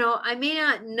 You know, I may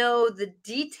not know the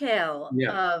detail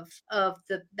Yeah. of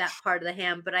that part of the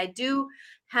hand, but I do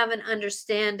have an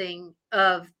understanding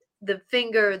of the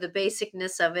finger, the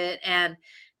basicness of it, and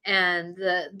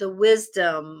the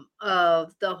wisdom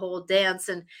of the whole dance.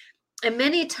 And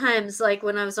many times, like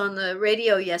when I was on the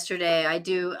radio yesterday, I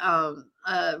do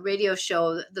a radio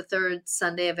show the third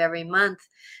Sunday of every month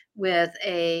with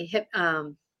uh,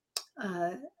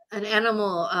 an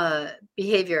animal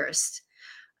behaviorist.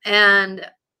 And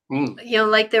you know,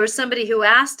 like there was somebody who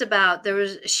asked about,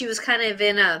 she was kind of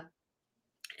in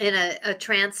a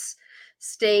trance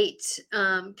state,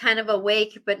 kind of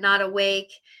awake but not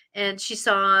awake, and she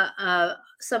saw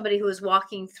somebody who was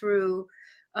walking through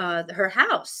her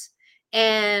house,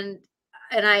 and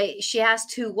she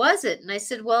asked who was it, and I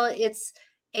said, well, it's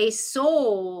a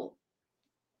soul,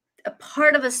 a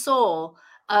part of a soul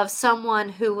of someone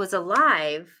who was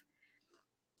alive,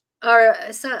 or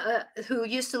who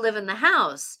used to live in the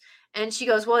house. And she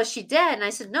goes, well, is she dead? And I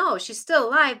said, no, she's still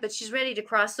alive, but she's ready to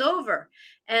cross over.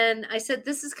 And I said,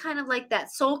 this is kind of like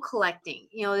that soul collecting,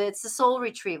 you know, it's the soul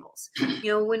retrievals.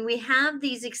 You know, when we have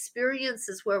these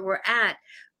experiences where we're at,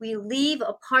 we leave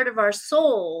a part of our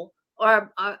soul,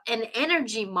 or an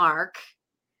energy mark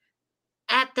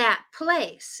at that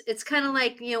place. It's kind of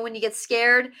like, you know, when you get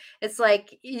scared, it's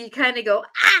like you kind of go,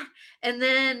 ah, and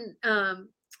then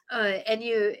and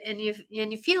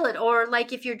you feel it. Or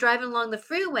like if you're driving along the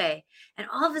freeway and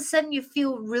all of a sudden you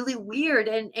feel really weird,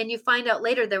 and you find out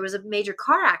later there was a major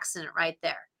car accident right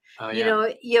there. Oh, You yeah.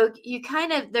 know, you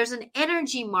kind of, there's an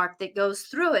energy mark that goes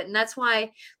through it, and that's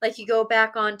why, like, you go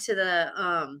back onto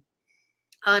the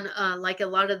on like a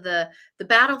lot of the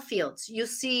battlefields, you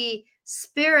see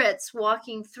spirits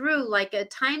walking through like a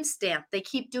timestamp. They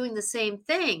keep doing the same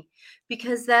thing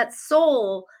because that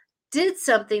soul did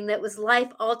something that was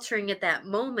life altering at that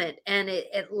moment, and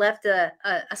it left a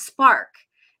spark.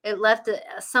 It left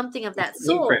something of that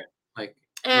soul. Blueprint, like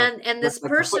And this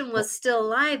like a person footprint. was still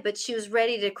alive, but she was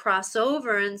ready to cross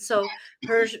over, and so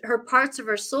her parts of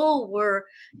her soul were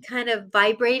kind of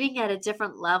vibrating at a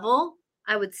different level,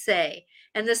 I would say.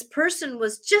 And this person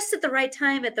was just at the right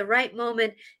time, at the right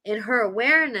moment in her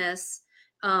awareness,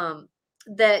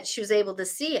 that she was able to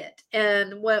see it.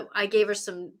 And what I gave her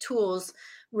some tools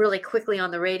really quickly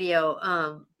on the radio,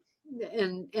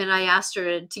 and I asked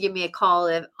her to give me a call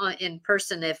in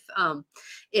person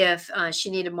if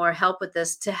she needed more help with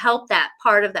this, to help that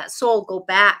part of that soul go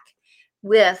back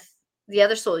with the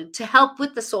other soul, to help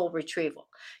with the soul retrieval.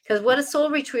 Because what a soul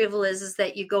retrieval is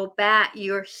that you go back,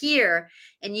 you're here,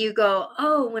 and you go,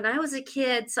 oh, when I was a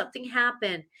kid, something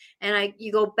happened, and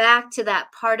you go back to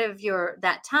that part of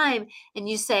that time, and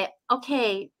you say,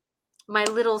 okay, my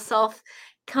little self,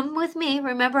 come with me,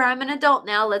 remember, I'm an adult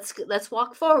now, let's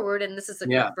walk forward. And this is a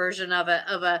quick Yeah. version of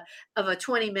a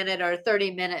 20-minute or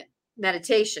 30-minute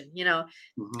meditation, you know.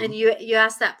 Mhm. And you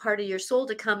ask that part of your soul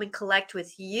to come and collect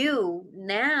with you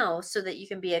now, so that you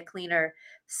can be a cleaner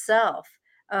self.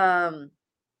 um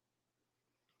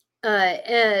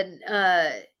and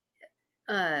that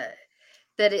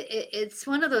it's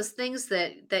one of those things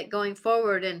that going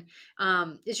forward. And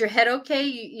is your head okay?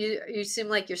 You seem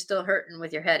like you're still hurting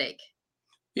with your headache.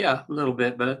 Yeah, a little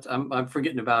bit, but I'm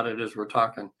forgetting about it as we're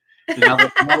talking. Now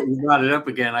that you brought it up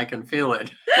again, I can feel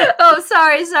it. Oh,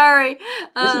 sorry.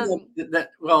 Isn't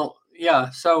that well, yeah.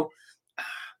 So,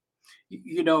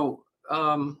 you know,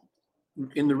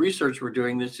 in the research we're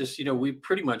doing, it's just, we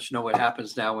pretty much know what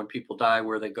happens now when people die,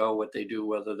 where they go, what they do,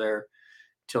 whether they're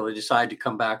till they decide to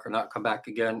come back or not come back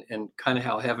again, and kind of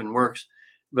how heaven works.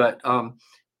 But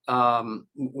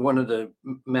one of the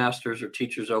masters or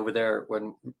teachers over there,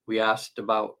 when we asked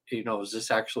about, is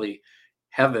this actually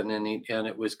heaven, and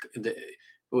it was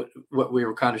what we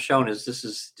were kind of shown is this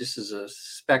is a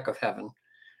speck of heaven,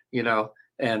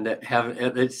 and that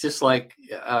heaven, it's just like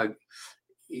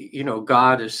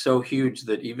God is so huge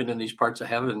that even in these parts of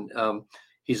heaven,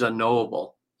 he's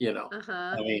unknowable. I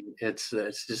Uh-huh. mean, it's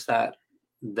just that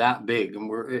big, and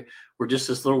we're just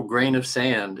this little grain of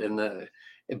sand,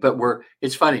 but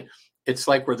it's funny. It's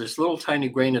like we're this little tiny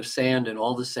grain of sand in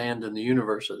all the sand in the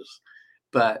universes,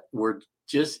 but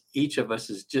each of us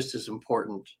is just as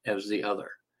important as the other,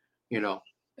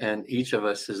 and each of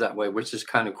us is that way, which is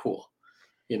kind of cool,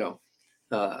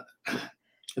 uh,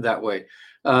 that way.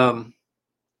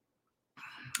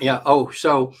 Yeah. Oh,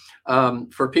 so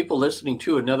for people listening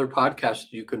to another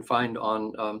podcast you can find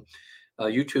on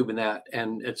YouTube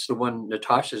and it's the one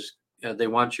Natasha's, they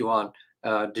want you on.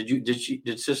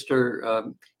 Did Sister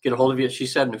get a hold of you? She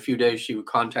said in a few days she would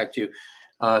contact you.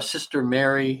 Sister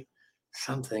Mary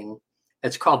something.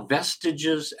 It's called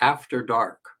Vestiges After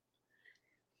Dark.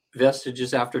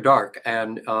 Vestiges After Dark,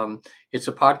 and it's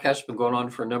a podcast been going on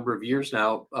for a number of years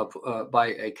now by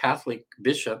a Catholic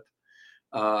bishop,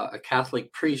 a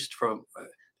Catholic priest from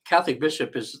Catholic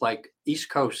bishop is like East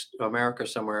Coast America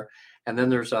somewhere, and then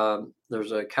there's a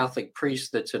Catholic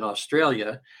priest that's in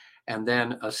Australia, and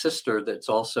then a sister that's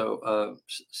also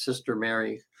Sister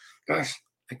Mary. Gosh,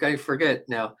 I forget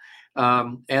now,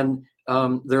 and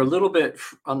they're a little bit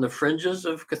on the fringes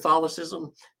of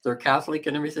Catholicism. They're Catholic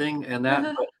and everything, and that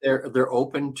but they're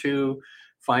open to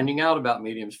finding out about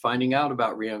mediums, finding out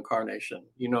about reincarnation.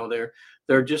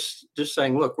 They're just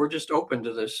saying, look, we're just open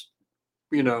to this.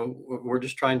 We're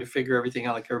just trying to figure everything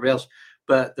out like everybody else.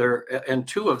 But and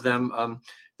two of them,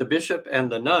 the bishop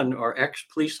and the nun, are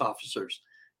ex-police officers.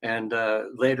 And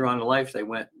later on in life, they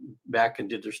went back and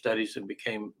did their studies and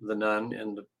became the nun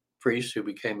and the priest who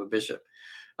became a bishop.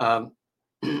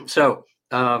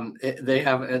 They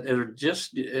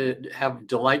have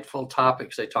delightful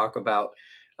topics they talk about,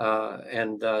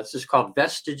 and it's just called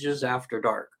Vestiges After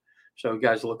Dark. So you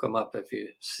guys look them up if you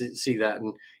see that,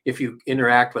 and if you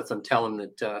interact with them, tell them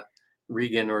that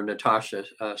Regan or Natasha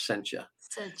sent you.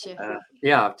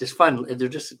 Yeah, just fun. They're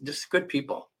just good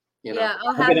people. Yeah,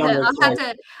 I'll have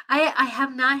to. I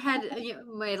have not had.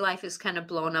 My life is kind of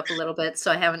blown up a little bit,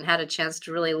 so I haven't had a chance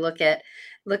to really look it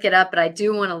up. But I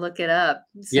do want to look it up.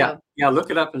 So. Yeah, look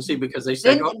it up and see, because they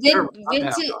said what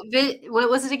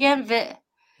was it again?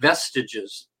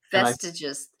 Vestiges.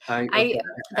 Vestiges.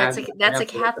 That's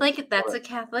a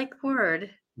Catholic word.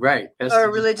 Right. Vestiges, or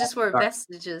a religious word.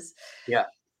 Vestiges. Yeah.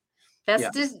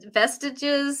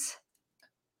 Vestiges.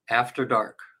 After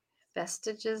Dark.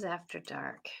 Vestiges After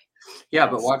Dark. Yeah,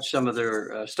 but watch some of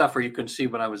their stuff, where you can see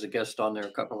when I was a guest on there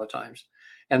a couple of times.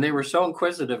 And they were so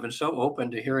inquisitive and so open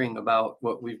to hearing about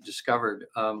what we've discovered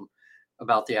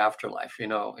about the afterlife,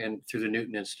 and through the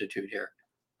Newton Institute here.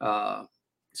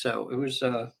 So it was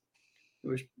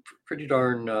pretty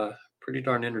darn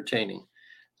entertaining.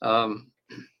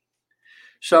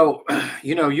 So,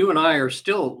 you and I are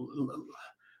still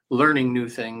learning new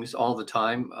things all the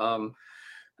time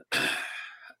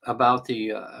about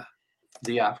the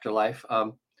afterlife.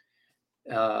 And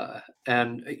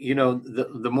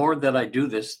the more that I do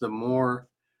this, the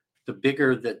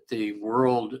bigger that the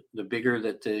world, the bigger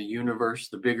that the universe,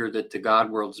 the bigger that the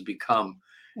God worlds become.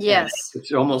 Yes. And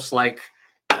it's almost like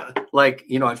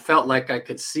I felt like I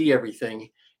could see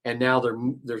everything, and now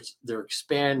they're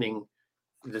expanding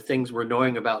the things we're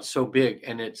knowing about so big,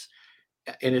 and it's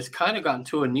kind of gotten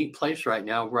to a neat place right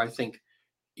now where I think,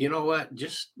 you know what,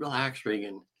 just relax,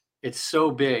 Regan. It's so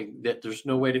big that there's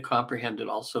no way to comprehend it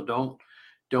all. So don't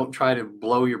try to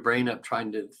blow your brain up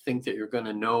trying to think that you're going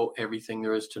to know everything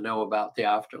there is to know about the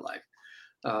afterlife.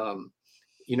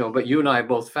 But you and I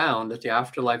both found that the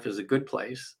afterlife is a good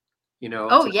place.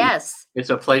 Yes.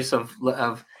 It's a place of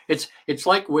it's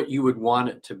like what you would want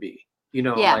it to be.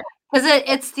 Yeah. Because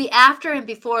it's the after and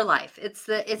before life. It's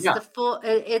the full.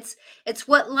 It's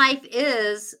what life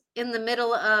is in the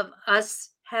middle of us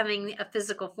having a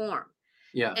physical form.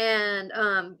 Yeah.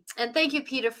 And thank you,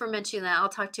 Peter, for mentioning that. I'll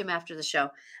talk to him after the show.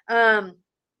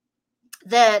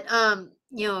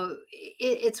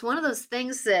 It's one of those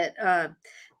things that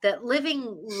that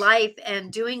living life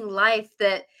and doing life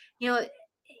that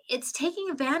it's taking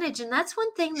advantage. And that's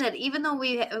one thing that, even though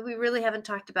we really haven't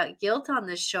talked about guilt on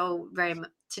this show very much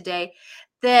today,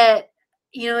 that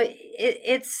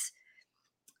it's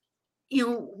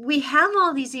we have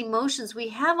all these emotions, we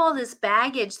have all this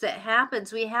baggage that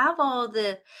happens, we have all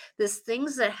these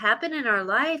things that happen in our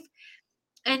life,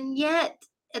 and yet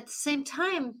at the same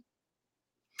time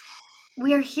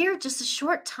we are here just a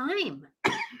short time.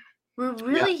 We're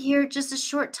really here just a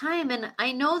short time. And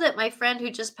I know that my friend who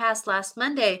just passed last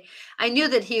Monday, I knew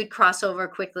that he would cross over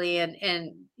quickly, and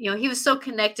he was so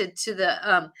connected to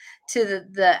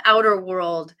the outer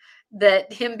world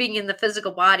that him being in the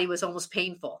physical body was almost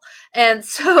painful. And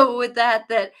so with that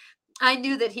I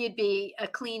knew that he'd be a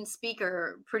clean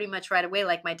speaker pretty much right away,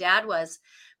 like my dad was.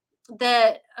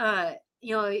 That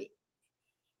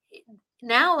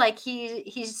now, like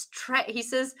he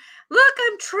says, look,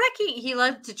 I'm trekking. He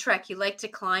loved to trek. He liked to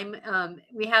climb.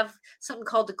 We have something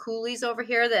called the coulees over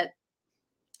here that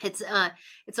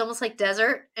it's almost like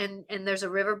desert, and there's a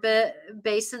river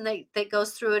basin that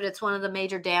goes through it. It's one of the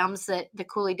major dams, the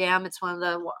Cooley Dam. It's one of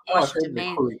the Washington,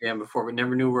 Maine. Cooley Dam before, but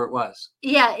never knew where it was.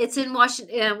 Yeah, it's in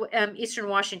Washington, Eastern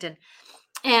Washington.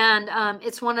 and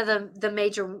it's one of the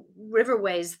major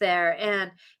riverways there.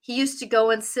 And he used to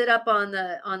go and sit up on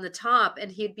the top,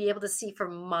 and he'd be able to see for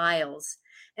miles.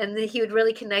 And then he would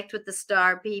really connect with the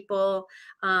star people,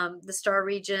 the star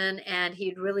region, and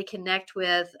he'd really connect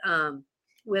with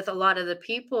a lot of the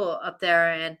people up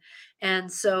there.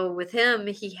 And so with him,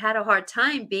 he had a hard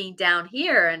time being down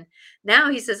here, and now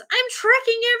he says, "I'm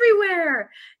trekking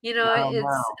everywhere." Wow,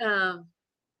 It's wow.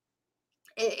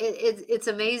 it's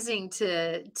amazing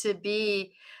to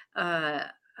be uh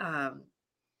um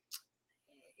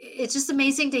it's just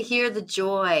amazing to hear the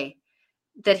joy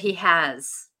that he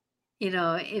has,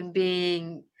 in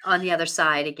being on the other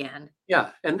side again.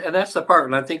 Yeah, and that's the part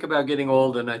when I think about getting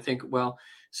old, and I think, well,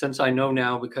 since I know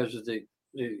now because of the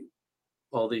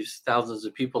all these thousands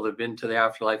of people that have been to the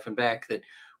afterlife and back, that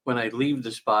when I leave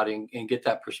this body and get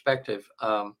that perspective,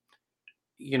 I'm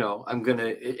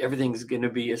gonna everything's gonna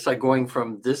be. It's like going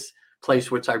from this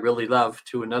place which I really love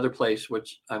to another place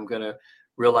which I'm gonna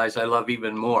realize I love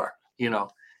even more. Hmm.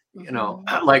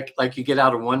 like you get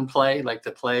out of one play, like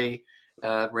the play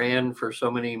ran for so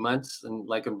many months, and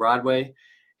like in Broadway,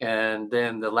 and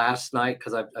then the last night,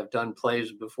 because I've done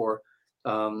plays before.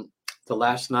 Um, the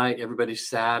last night, everybody's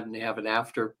sad and they have an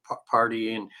after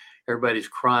party, and everybody's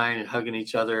crying and hugging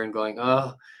each other and going,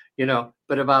 oh,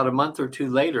 but about a month or two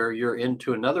later, you're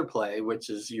into another play, which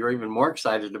is you're even more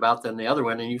excited about than the other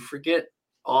one, and you forget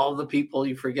all the people,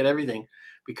 you forget everything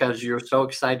because you're so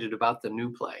excited about the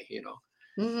new play. That's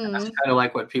Hmm. kind of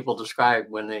like what people describe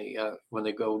when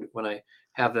when I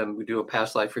have them do a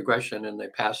past life regression and they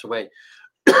pass away.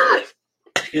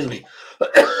 Excuse me.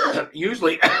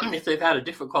 Usually, if they've had a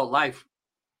difficult life,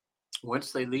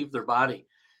 once they leave their body,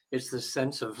 it's this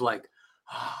sense of like,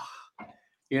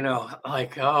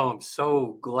 like, oh, I'm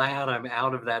so glad I'm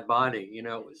out of that body.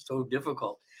 It's so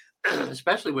difficult,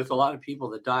 especially with a lot of people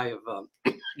that die of,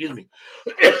 excuse me,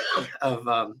 of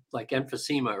like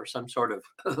emphysema or some sort of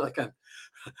like a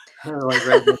like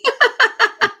right.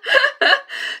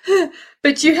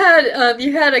 But you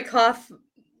had a cough,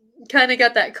 kind of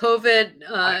got that COVID,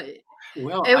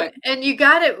 Well, I and you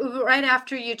got it right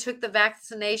after you took the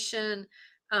vaccination,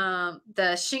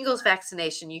 the shingles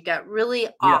vaccination. You got really yeah,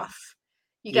 off.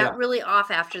 You got yeah. really off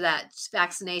after that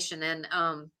vaccination, I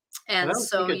and don't think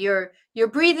so it. you're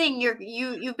breathing.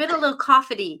 You've been a little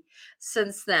coughety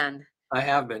since then. I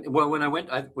have been. Well, when I went,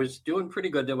 I was doing pretty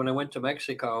good. Then when I went to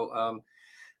Mexico,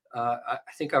 I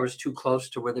think I was too close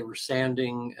to where they were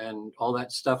sanding and all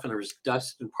that stuff, and there was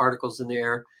dust and particles in the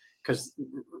air. Because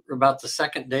about the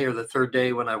second day or the third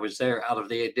day when I was there, out of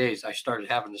the 8 days, I started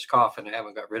having this cough, and I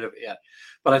haven't got rid of it yet.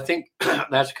 But I think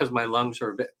that's because my lungs are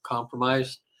a bit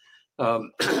compromised.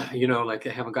 Um, like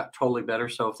they haven't got totally better.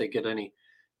 So if they get any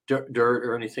dirt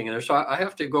or anything in there, so I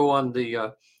have to go on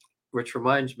the. Which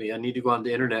reminds me, I need to go on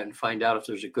the internet and find out if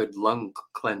there's a good lung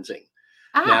cleansing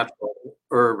Ah, natural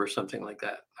herb or something like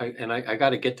that. I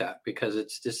got to get that because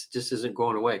it's just isn't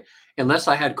going away unless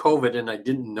I had COVID and I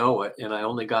didn't know it and I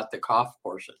only got the cough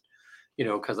portion,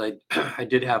 because I I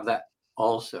did have that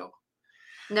also.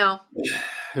 no,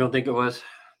 I don't think it was.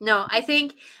 no. I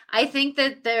think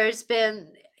that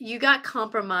you got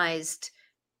compromised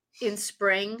in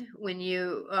spring when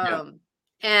you Yeah,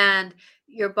 and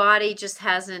your body just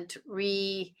hasn't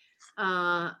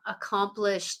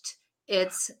accomplished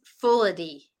its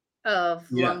fullity of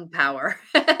yeah. lung power.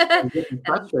 I'm getting And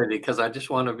frustrated because I just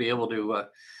want to be able to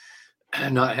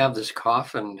not have this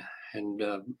cough and and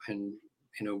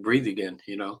breathe again.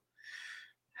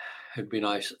 It'd be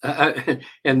nice. And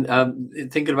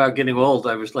thinking about getting old,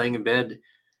 I was laying in bed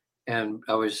and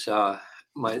I was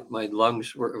my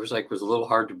lungs were, it was like, was a little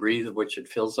hard to breathe, which it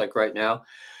feels like right now.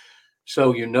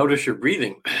 So you notice your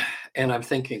breathing, and I'm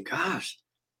thinking, gosh,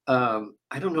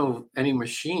 I don't know any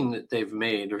machine that they've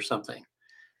made or something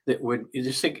that would, you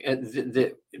just think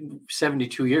the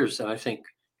 72 years, and I think,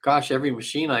 gosh, every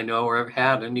machine I know or ever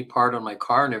had, any part on my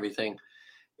car and everything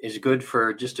is good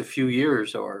for just a few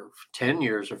years or 10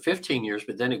 years or 15 years,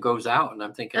 but then it goes out, and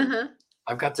I'm thinking, uh-huh.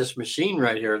 I've got this machine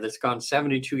right here that's gone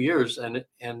 72 years, and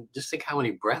just think how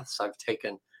many breaths I've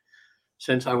taken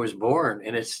since I was born,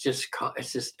 and it's just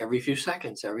every few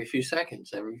seconds, every few seconds,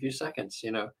 every few seconds,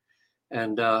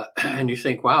 and and you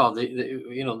think, wow,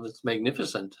 it's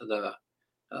magnificent,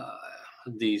 uh,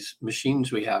 these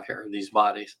machines we have here, these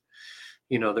bodies,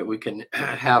 that we can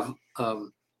have.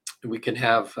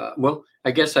 Well, I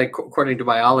guess according to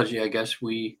biology, I guess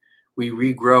we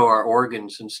regrow our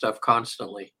organs and stuff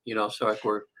constantly, so like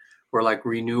we're like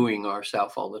renewing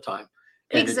ourselves all the time,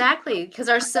 and it, Exactly, because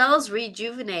our cells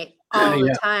rejuvenate all the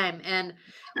yeah, time, and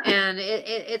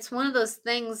it's one of those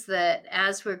things that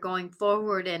as we're going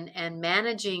forward and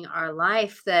managing our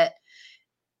life, that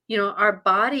our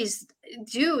bodies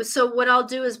do. So what I'll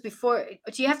do is do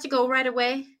you have to go right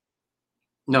away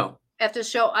No. after the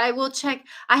show? I will check.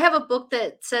 I have a book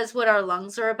that says what our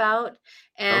lungs are about. Okay.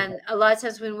 And a lot of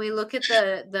times when we look at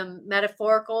the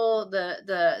metaphorical,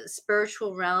 the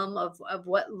spiritual realm of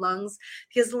what lungs,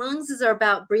 because lungs are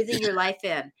about breathing your life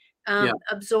in, Yeah.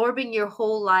 absorbing your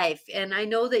whole life. And I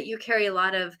know that you carry a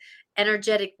lot of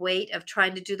energetic weight of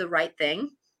trying to do the right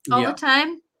thing all the Yeah.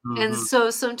 time. And Hmm. so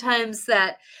sometimes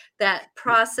that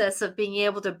process of being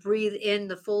able to breathe in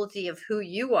the fullness of who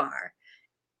you are,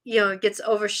 it gets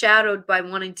overshadowed by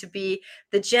wanting to be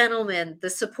the gentleman, the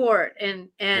support, Yeah.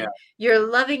 and your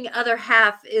loving other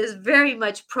half is very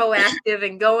much proactive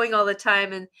and going all the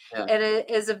time, and Yeah. and it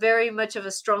is a very much of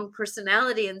a strong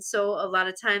personality. And so a lot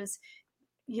of times,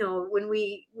 when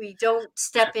we don't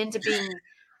step into being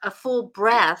a full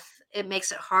breath, it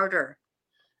makes it harder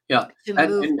Yeah. to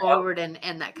move And forward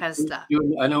and that kind of stuff.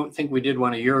 I don't think we did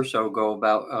one a year or so ago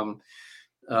about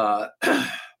uh,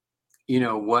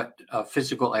 what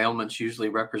physical ailments usually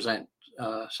represent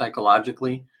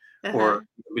psychologically Uh-huh. or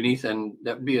beneath, and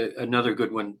that'd be another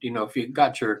good one. If you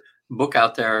got your book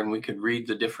out there and we could read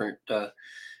the different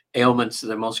ailments,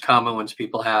 the most common ones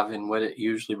people have, and what it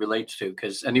usually relates to,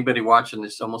 because anybody watching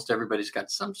this, almost everybody's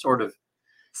got some sort of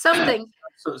Something.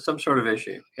 some sort of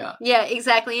issue. Yeah. Yeah,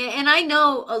 exactly. And I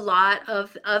know a lot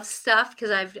of stuff because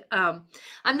I'm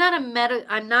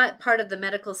not part of the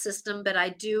medical system, but I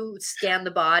do scan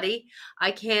the body.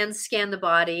 I can scan the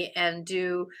body and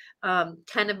do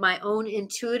kind of my own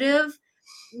intuitive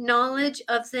knowledge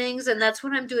of things, and that's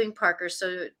what I'm doing, Parker.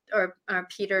 So or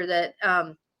Peter,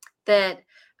 that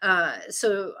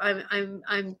so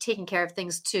I'm taking care of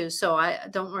things too. So I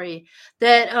don't worry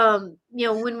that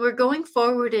when we're going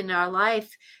forward in our life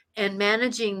and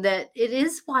managing that, it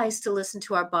is wise to listen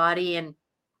to our body. And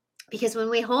because when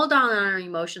we hold on our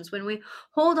emotions, when we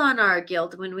hold on our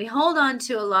guilt, when we hold on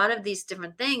to a lot of these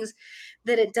different things,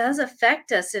 that it does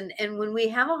affect us. And when we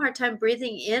have a hard time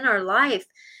breathing in our life,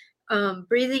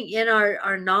 breathing in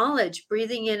our knowledge,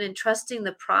 breathing in and trusting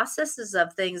the processes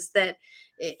of things, that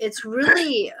it's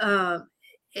really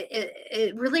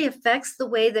it really affects the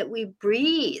way that we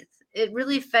breathe. It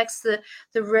really affects the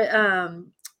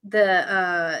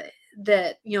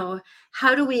that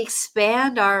how do we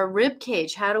expand our rib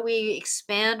cage, how do we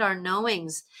expand our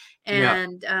knowings. Yeah.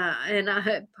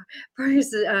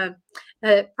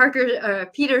 Parker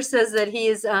Peter says that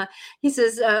he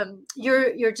says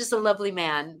you're just a lovely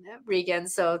man, Regan,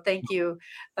 so thank you.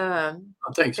 Oh,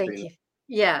 thanks, Thank Rena. you.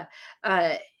 Yeah.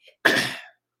 uh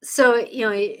so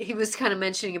he was kind of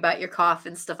mentioning about your cough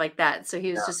and stuff like that, so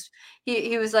he was just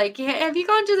he was like, "Yeah, have you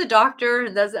gone to the doctor?"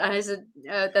 And I said,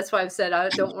 that's why I've said,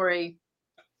 don't worry.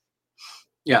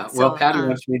 Yeah, well, So Patty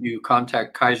wants me to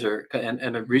contact Kaiser,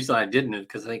 and the reason I didn't is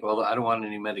because I think, well, I don't want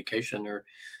any medication or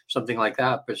something like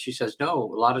that. But she says no.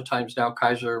 A lot of times now,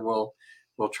 Kaiser will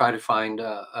try to find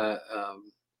a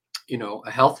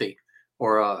healthy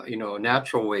or a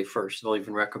natural way first. They'll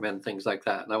even recommend things like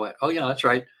that. And I went, oh yeah, that's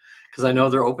right, because I know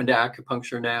they're open to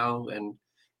acupuncture now, and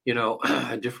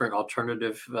different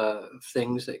alternative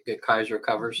things that Kaiser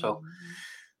covers. So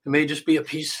it may just be a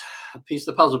piece of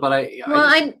the puzzle. But I well,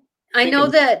 just I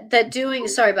know thinking. that doing,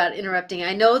 sorry about interrupting.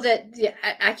 I know that the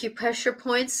acupressure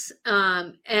points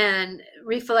and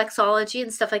reflexology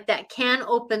and stuff like that can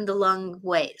open the lung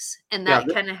ways, and Yeah,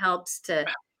 that kind of helps to.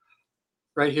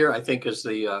 right here, I think, is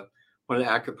the one of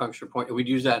the acupuncture point. We'd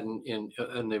use that in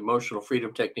the emotional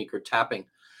freedom technique or tapping,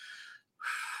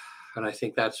 and I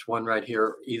think that's one right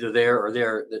here, either there or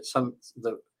there.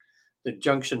 That the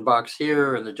junction box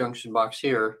here and the junction box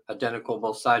here, identical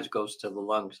both sides, goes to the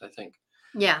lungs, I think.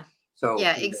 Yeah, So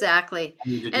yeah, exactly. I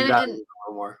need to do and that a and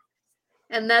little more.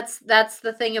 and that's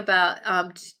the thing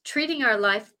about treating our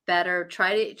life better,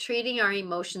 treating our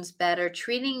emotions better,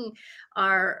 treating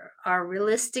our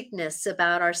realisticness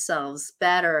about ourselves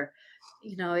better.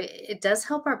 It does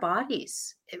help our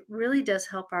bodies. It really does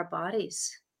help our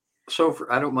bodies. So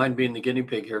I don't mind being the guinea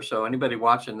pig here. So anybody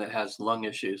watching that has lung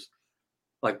issues,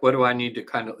 like, what do I need to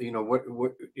kind of, what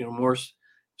more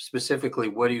specifically,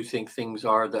 what do you think things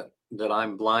are that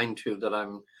I'm blind to, that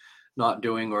I'm not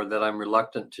doing, or that I'm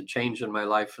reluctant to change in my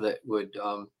life, that would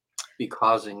be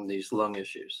causing these lung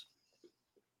issues?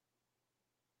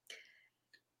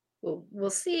 We'll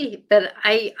see, but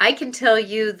I can tell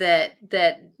you that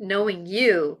knowing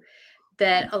you,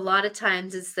 that a lot of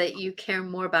times it's that you care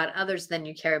more about others than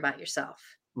you care about yourself.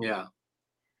 Yeah.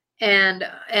 And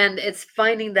it's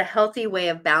finding the healthy way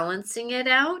of balancing it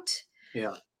out.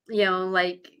 Yeah.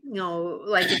 like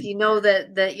if you know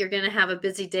that you're going to have a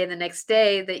busy day the next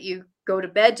day, that you go to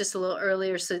bed just a little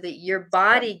earlier so that your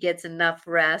body gets enough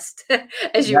rest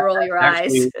as you That, roll your eyes.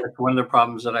 actually, that's one of the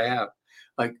problems that I have.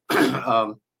 Like,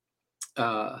 um,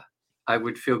 I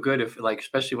would feel good if, like,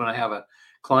 especially when I have a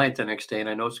client the next day and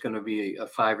I know it's going to be a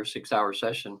 5 or 6 hour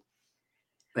session.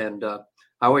 And I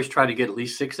always try to get at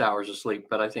least 6 hours of sleep.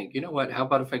 But I think, you know what? How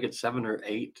about if I get 7 or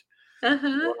 8? Uh-huh.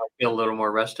 Well, I feel a little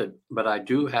more rested. But I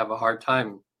do have a hard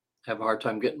time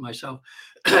getting myself,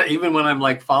 even when I'm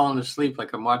like falling asleep,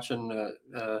 like I'm watching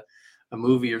a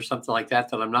movie or something like that,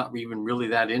 that I'm not even really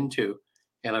that into.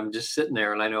 And I'm just sitting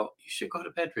there and I know you should go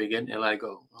to bed, Regan. And I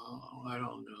go, oh, I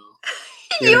don't know.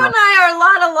 You You know, and I are a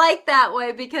lot alike that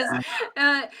way because,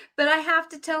 but I have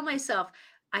to tell myself,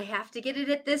 I have to get it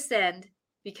at this end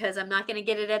because I'm not going to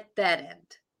get it at that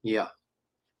end. yeah.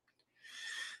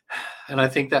 And I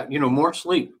think that, more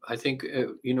sleep, I think,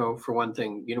 for one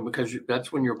thing, because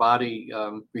that's when your body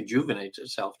rejuvenates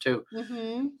itself too.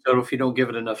 Mm-hmm. So if you don't give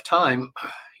it enough time,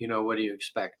 what do you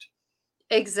expect?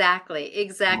 Exactly,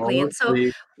 exactly. More And so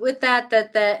sleep. with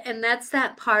and that's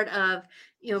that part of,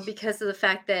 because of the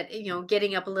fact that,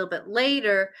 getting up a little bit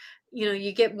later,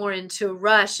 you get more into a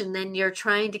rush and then you're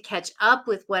trying to catch up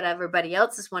with what everybody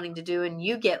else is wanting to do and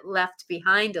you get left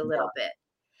behind a Yeah. little bit.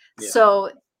 Yeah.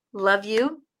 So, love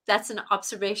you. That's an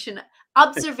observation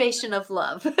of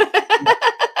love.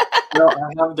 Well,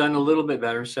 I have done a little bit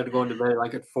better. Instead of going to bed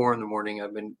like at 4 in the morning,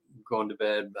 I've been going to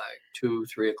bed by 2,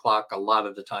 3 o'clock a lot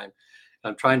of the time.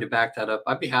 I'm trying to back that up.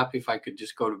 I'd be happy if I could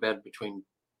just go to bed between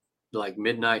like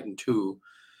midnight and 2,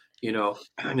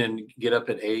 and then get up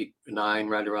at 8, 9,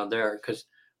 right around there, because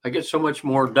I get so much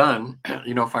more done,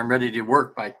 if I'm ready to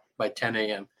work by 10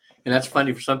 a.m. And that's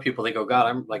funny for some people. They go, God,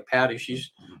 I'm like Patty.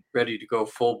 She's ready to go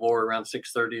full bore around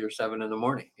 6:30 or 7 in the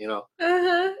morning,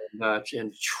 Uh-huh.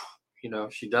 and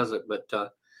she does it. But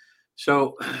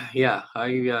so yeah,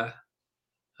 I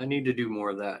need to do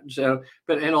more of that. So,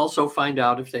 and also find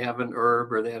out if they have an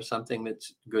herb or they have something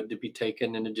that's good to be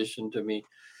taken in addition to me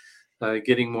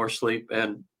getting more sleep,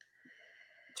 and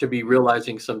to be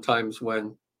realizing sometimes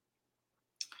when,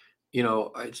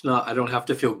 it's not, I don't have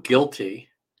to feel guilty,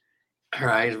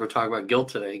 right? As we're talking about guilt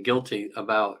today, guilty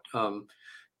about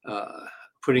uh,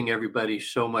 putting everybody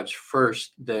so much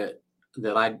first that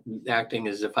I acting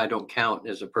as if I don't count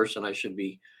as a person I should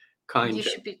be kind You to.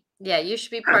 should be, yeah, you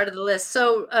should be part of the list.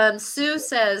 So, Sue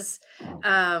says,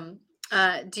 um,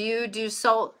 do you do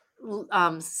salt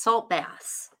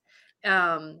baths,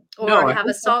 No, or I have a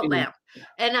think salt something. lamp?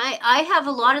 And I have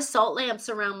a lot of salt lamps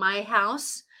around my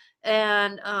house,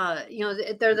 and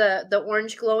they're the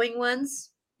orange glowing ones.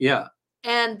 Yeah.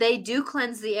 And they do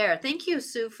cleanse the air. Thank you,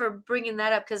 Sue, for bringing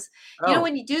that up because Oh,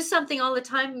 when you do something all the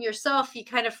time yourself, you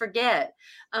kind of forget.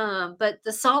 But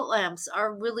the salt lamps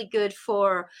are really good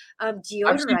for I've seen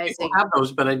people deodorizing, have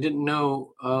those, but I didn't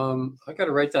know. I got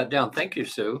to write that down. Thank you,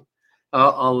 Sue.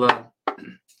 I'll.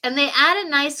 and they add a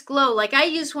nice glow. Like I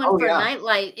use one Oh for yeah.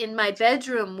 nightlight in my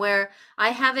bedroom where I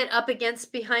have it up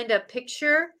against behind a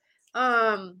picture,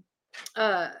 um,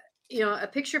 uh, a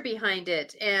picture behind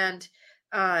it, and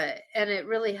it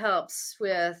really helps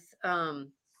with. Let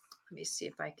me see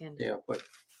if I can Yeah. But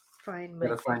find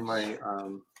gotta find my my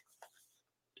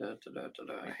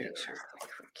here. picture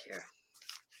really quick here.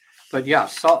 But yeah,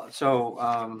 so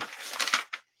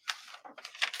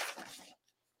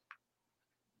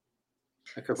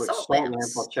I could put Salt salt lamp. I'll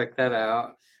lamps. check that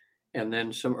out, and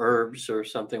then some herbs or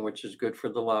something which is good for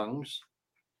the lungs.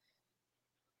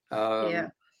 Yeah.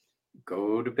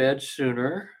 Go to bed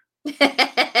sooner. See,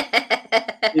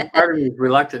 part of me is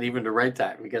reluctant even to write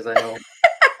that because I know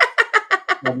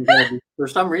for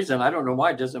some reason, I don't know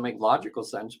why it doesn't make logical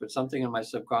sense, but something in my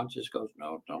subconscious goes,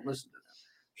 no, don't listen to them.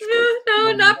 Just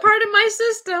go. No, not part of my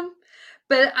system.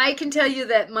 But I can tell you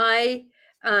that my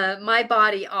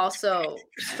body also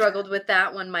struggled with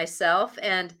that one myself,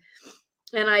 and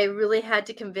I really had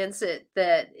to convince it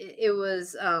that it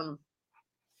was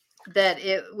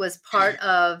part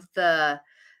of the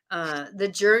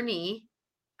journey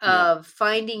Yeah. of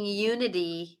finding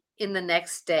unity in the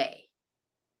next day.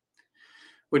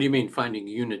 What do you mean finding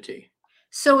unity?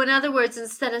 So, in other words,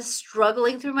 instead of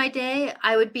struggling through my day,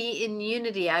 I would be in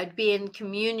unity. I would be in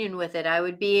communion with it. I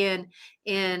would be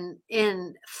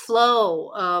in flow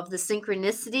of the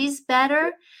synchronicities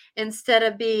better instead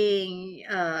of being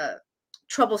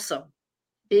troublesome,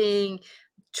 being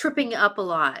tripping up a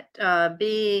lot,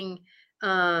 being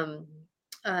um,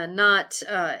 not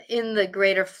in the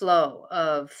greater flow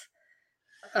of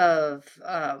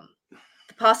the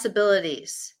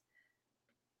possibilities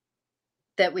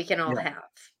that we can all Yeah. have.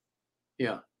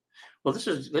 Yeah. Well, this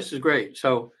is great.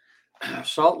 So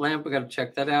Salt lamp, I got to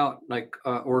check that out. Like,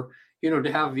 or,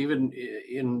 to have even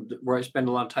in where I spend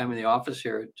a lot of time in the office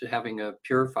here, to having a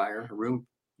purifier, a room,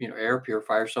 air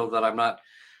purifier, so that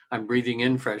I'm breathing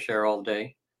in fresh air all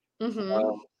day.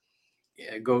 Mm-hmm.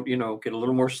 Yeah, go, get a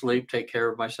little more sleep, take care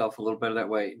of myself a little better that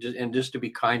way, just to be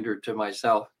kinder to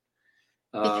myself.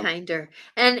 Be Um, kinder.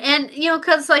 And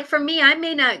because like for me, I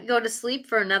may not go to sleep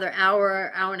for another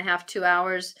hour, hour and a half, 2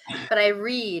 hours, but I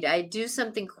read. I do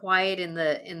something quiet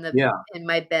yeah, in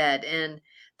my bed, and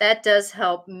that does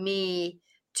help me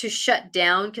to shut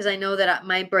down because I know that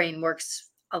my brain works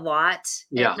a lot at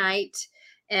yeah, night,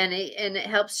 and it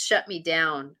helps shut me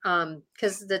down.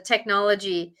 Because the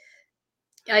technology,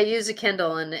 I use a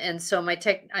Kindle, and so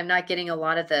I'm not getting a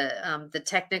lot of the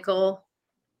technical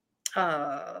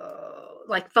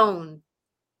like phone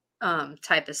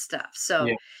type of stuff. So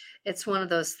yeah, it's one of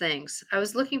those things. I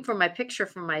was looking for my picture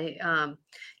for my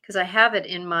because I have it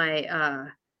in my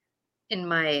in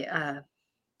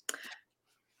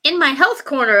my health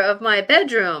corner of my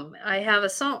bedroom. I have a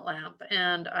salt lamp,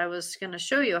 and I was going to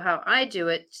show you how I do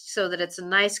it so that it's a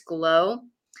nice glow,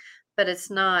 but it's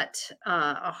not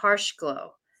a harsh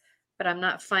glow. But I'm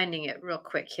not finding it real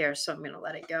quick here, so I'm going to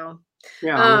let it go.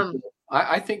 yeah. Um,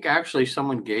 I think actually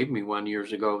someone gave me one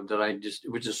years ago that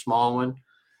it was a small one,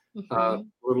 mhm.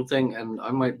 little thing, and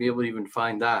I might be able to even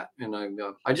find that. And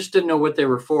I just didn't know what they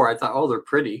were for. I thought, oh, they're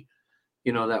pretty,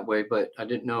 that way, but I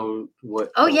didn't know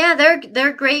what. Oh yeah,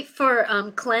 they're great for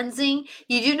cleansing.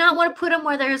 You do not want to put them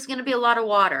where there's going to be a lot of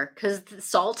water because the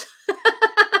salt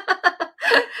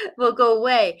will go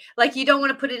away. Like you don't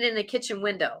want to put it in a kitchen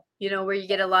window, where you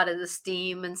get a lot of the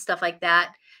steam and stuff like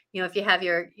that. If you have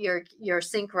your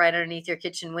sink right underneath your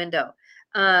kitchen window.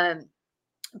 Um,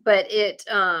 but it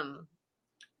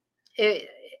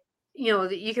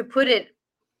you could put it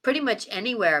pretty much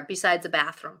anywhere besides a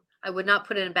bathroom. I would not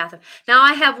put it in a bathroom. Now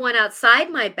I have one outside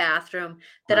my bathroom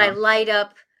that I Uh, light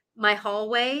up my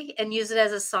hallway and use it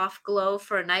as a soft glow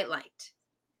for a nightlight.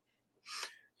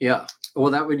 yeah.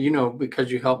 Well, that would,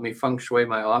 because you helped me feng shui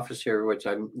my office here, which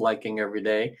I'm liking every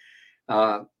day.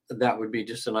 That would be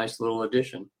just a nice little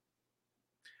addition.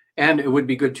 And it would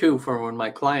be good too for when my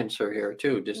clients are here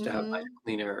too, just to have nice Mhm.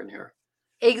 clean air in here.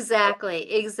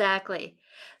 Exactly, exactly.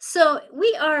 So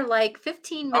we are like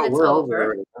 15 Oh, minutes we're over over,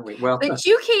 already, aren't we? Well, but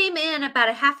you came in about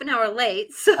a half an hour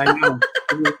late. So I know.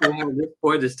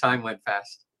 Boy, this time went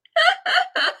fast.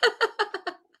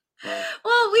 Uh,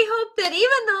 Well, we hope that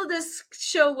even though this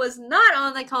show was not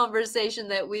on the conversation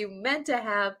that we meant to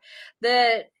have,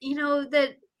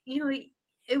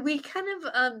 we kind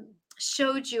of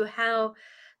showed you how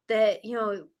that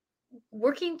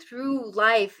working through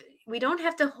life, we don't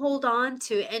have to hold on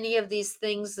to any of these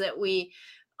things that we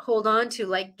hold on to,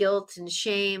 like guilt and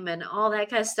shame and all that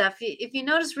kind of stuff. If you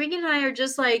notice, Regan and I are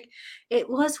just like, it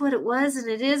was what it was, and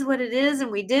it is what it is, and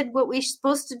we did what we're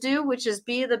supposed to do, which is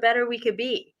be the better we could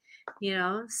be.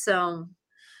 So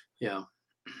yeah.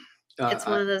 it's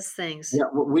one Uh, of those things. Yeah,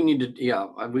 we need to. Yeah,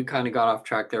 we kind of got off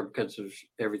track there because of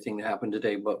everything that happened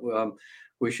today. But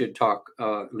we should talk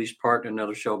at least part in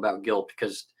another show about guilt,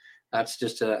 because that's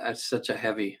such a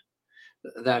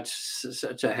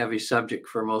heavy subject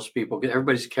for most people.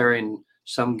 Everybody's carrying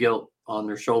some guilt on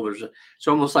their shoulders. It's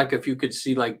almost like if you could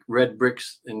see like red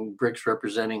bricks, and bricks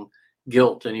representing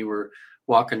guilt, and you were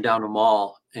walking down a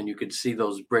mall and you could see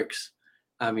those bricks.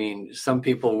 I mean, some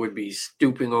people would be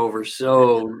stooping over,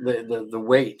 so the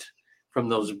weight from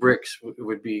those bricks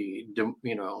would be,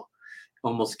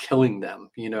 almost killing them,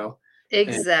 and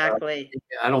Exactly.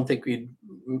 I don't think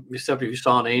except if you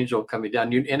saw an angel coming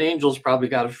down. And angels probably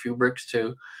got a few bricks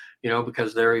too,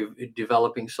 because they're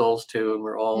developing souls too, and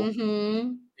we're all,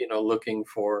 Mm-hmm. looking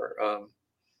for,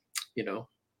 you know,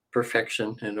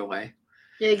 perfection in a way.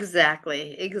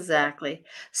 Exactly. Exactly.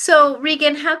 So,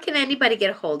 Regan, how can anybody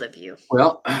get a hold of you?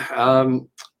 Well,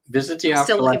 visit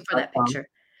Still looking for that theafterlife.com. picture.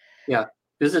 Yeah,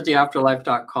 visit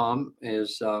theafterlife.com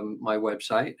is my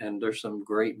website, and there's some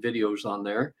great videos on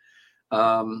there.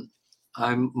 Um,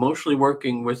 I'm mostly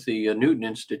working with the Newton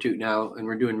Institute now, and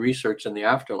we're doing research in the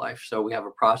afterlife. So we have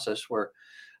a process where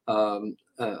um,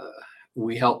 uh,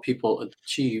 we help people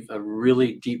achieve a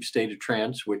really deep state of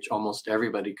trance, which almost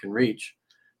everybody can reach.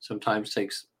 Sometimes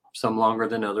takes some longer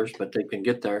than others, but they can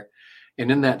get there. And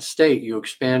in that state, you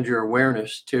expand your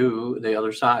awareness to the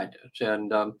other side,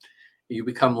 and you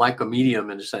become like a medium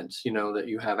in a sense. That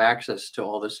you have access to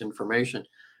all this information.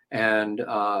 And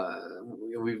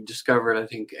we've discovered, I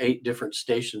think, 8 different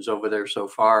stations over there so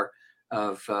far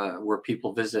of where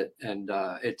people visit, and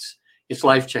it's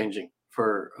life changing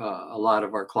for a lot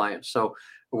of our clients. So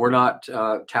we're not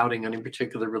touting any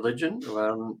particular religion.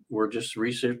 We're just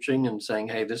researching and saying,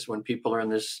 hey, this when people are in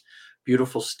this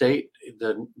beautiful state.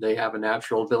 They have a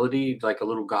natural ability, like a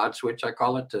little God switch, I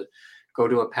call it, to go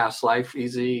to a past life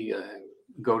easy,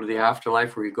 go to the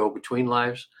afterlife where you go between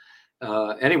lives.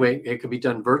 Anyway, it can be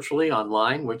done virtually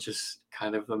online, which is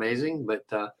kind of amazing, but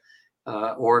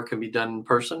or it can be done in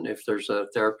person if there's a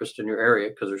therapist in your area,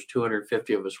 because there's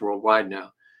 250 of us worldwide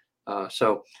now.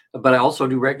 But I also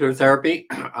do regular therapy,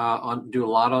 do a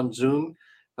lot on Zoom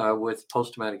with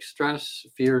post-traumatic stress,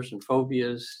 fears and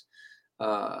phobias,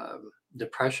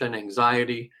 depression,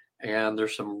 anxiety, and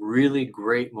there's some really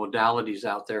great modalities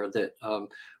out there that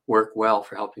work well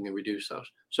for helping to reduce those.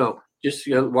 So just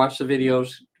watch the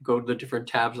videos, go to the different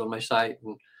tabs on my site,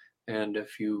 and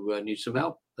if you need some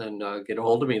help, then get a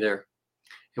hold of me there.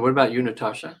 And what about you,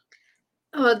 Natasha?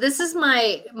 Oh, this is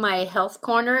my health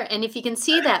corner, and if you can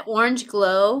see that orange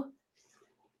glow,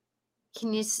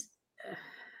 can you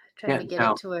try to get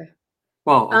it to her?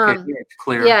 Well, okay, it's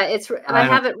clear. Yeah, I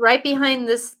have it right behind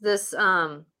this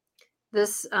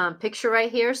picture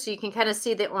right here, so you can kind of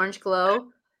see the orange glow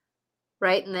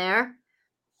right in there.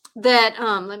 That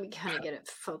let me kind of get it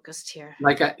focused here.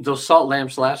 Like those salt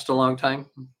lamps last a long time.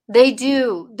 They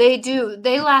do.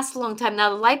 They last a long time. Now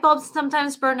the light bulbs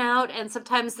sometimes burn out, and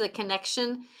sometimes the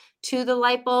connection to the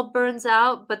light bulb burns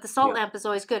out, but the salt lamp is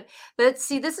always good. But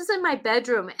see, this is in my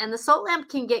bedroom, and the salt lamp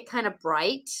can get kind of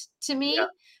bright to me. Yeah.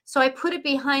 So I put it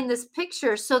behind this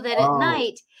picture so that at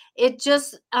night it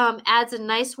just adds a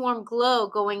nice warm glow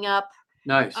going up.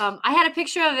 Nice. I had a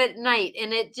picture of it at night,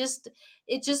 and it just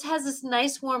has this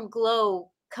nice warm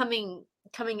glow coming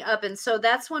up, and so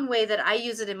that's one way that I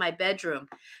use it in my bedroom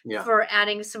for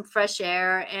adding some fresh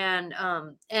air, and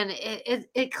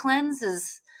it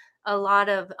cleanses a lot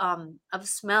of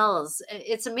smells.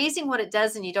 It's amazing what it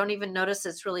does, and you don't even notice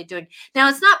it's really doing. Now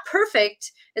it's not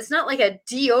perfect. It's not like a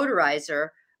deodorizer,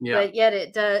 but yet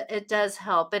it does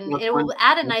help, and it will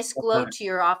add a nice glow to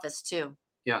your office too.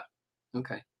 Yeah.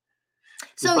 Okay.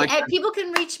 So people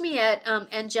can reach me at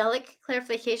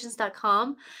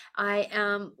angelicclarifications.com. I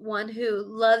am one who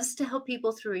loves to help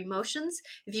people through emotions.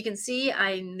 If you can see,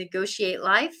 I negotiate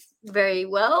life very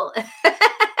well.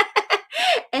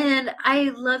 And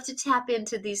I love to tap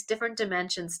into these different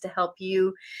dimensions to help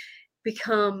you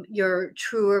become your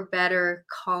truer, better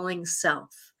calling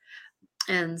self.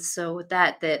 And so with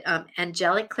that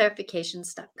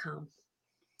angelicclarifications.com.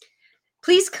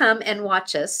 Please come and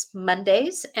watch us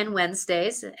Mondays and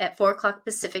Wednesdays at 4:00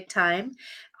 Pacific time.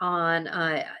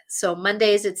 So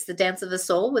Mondays, it's the Dance of the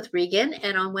Soul with Regan.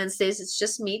 And on Wednesdays, it's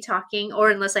just me talking,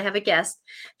 or unless I have a guest,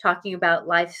 talking about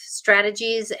life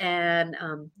strategies and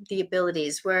the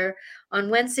abilities. Where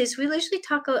on Wednesdays, we usually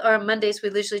talk, or Mondays,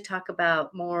 we usually talk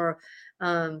about more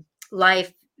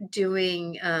life,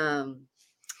 doing the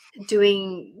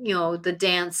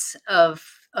dance of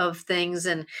things,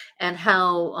 and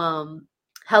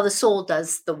how the soul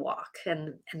does the walk,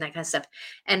 and that kind of stuff.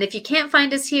 And if you can't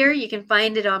find us here, you can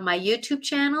find it on my YouTube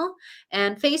channel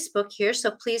and Facebook here.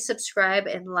 So please subscribe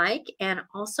and like. And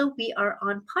also we are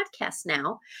on podcasts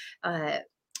now. A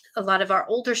lot of our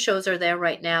older shows are there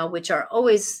right now, which are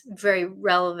always very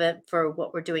relevant for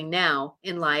what we're doing now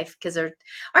in life, because our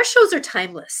shows are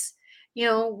timeless.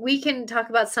 We can talk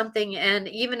about something, and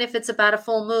even if it's about a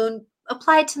full moon,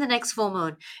 apply it to the next full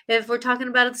moon. If we're talking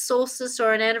about a solstice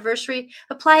or an anniversary,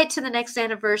 apply it to the next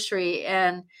anniversary,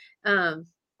 and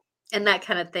that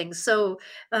kind of thing. So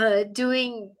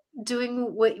doing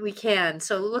what we can.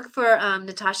 So look for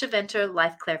Natasha Venter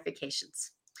Life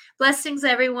Clarifications. Blessings,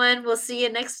 everyone. We'll see you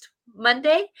next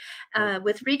Monday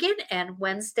with Regan, and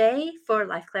Wednesday for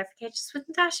Life Clarifications with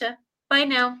Natasha. Bye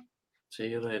now. See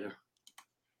you later.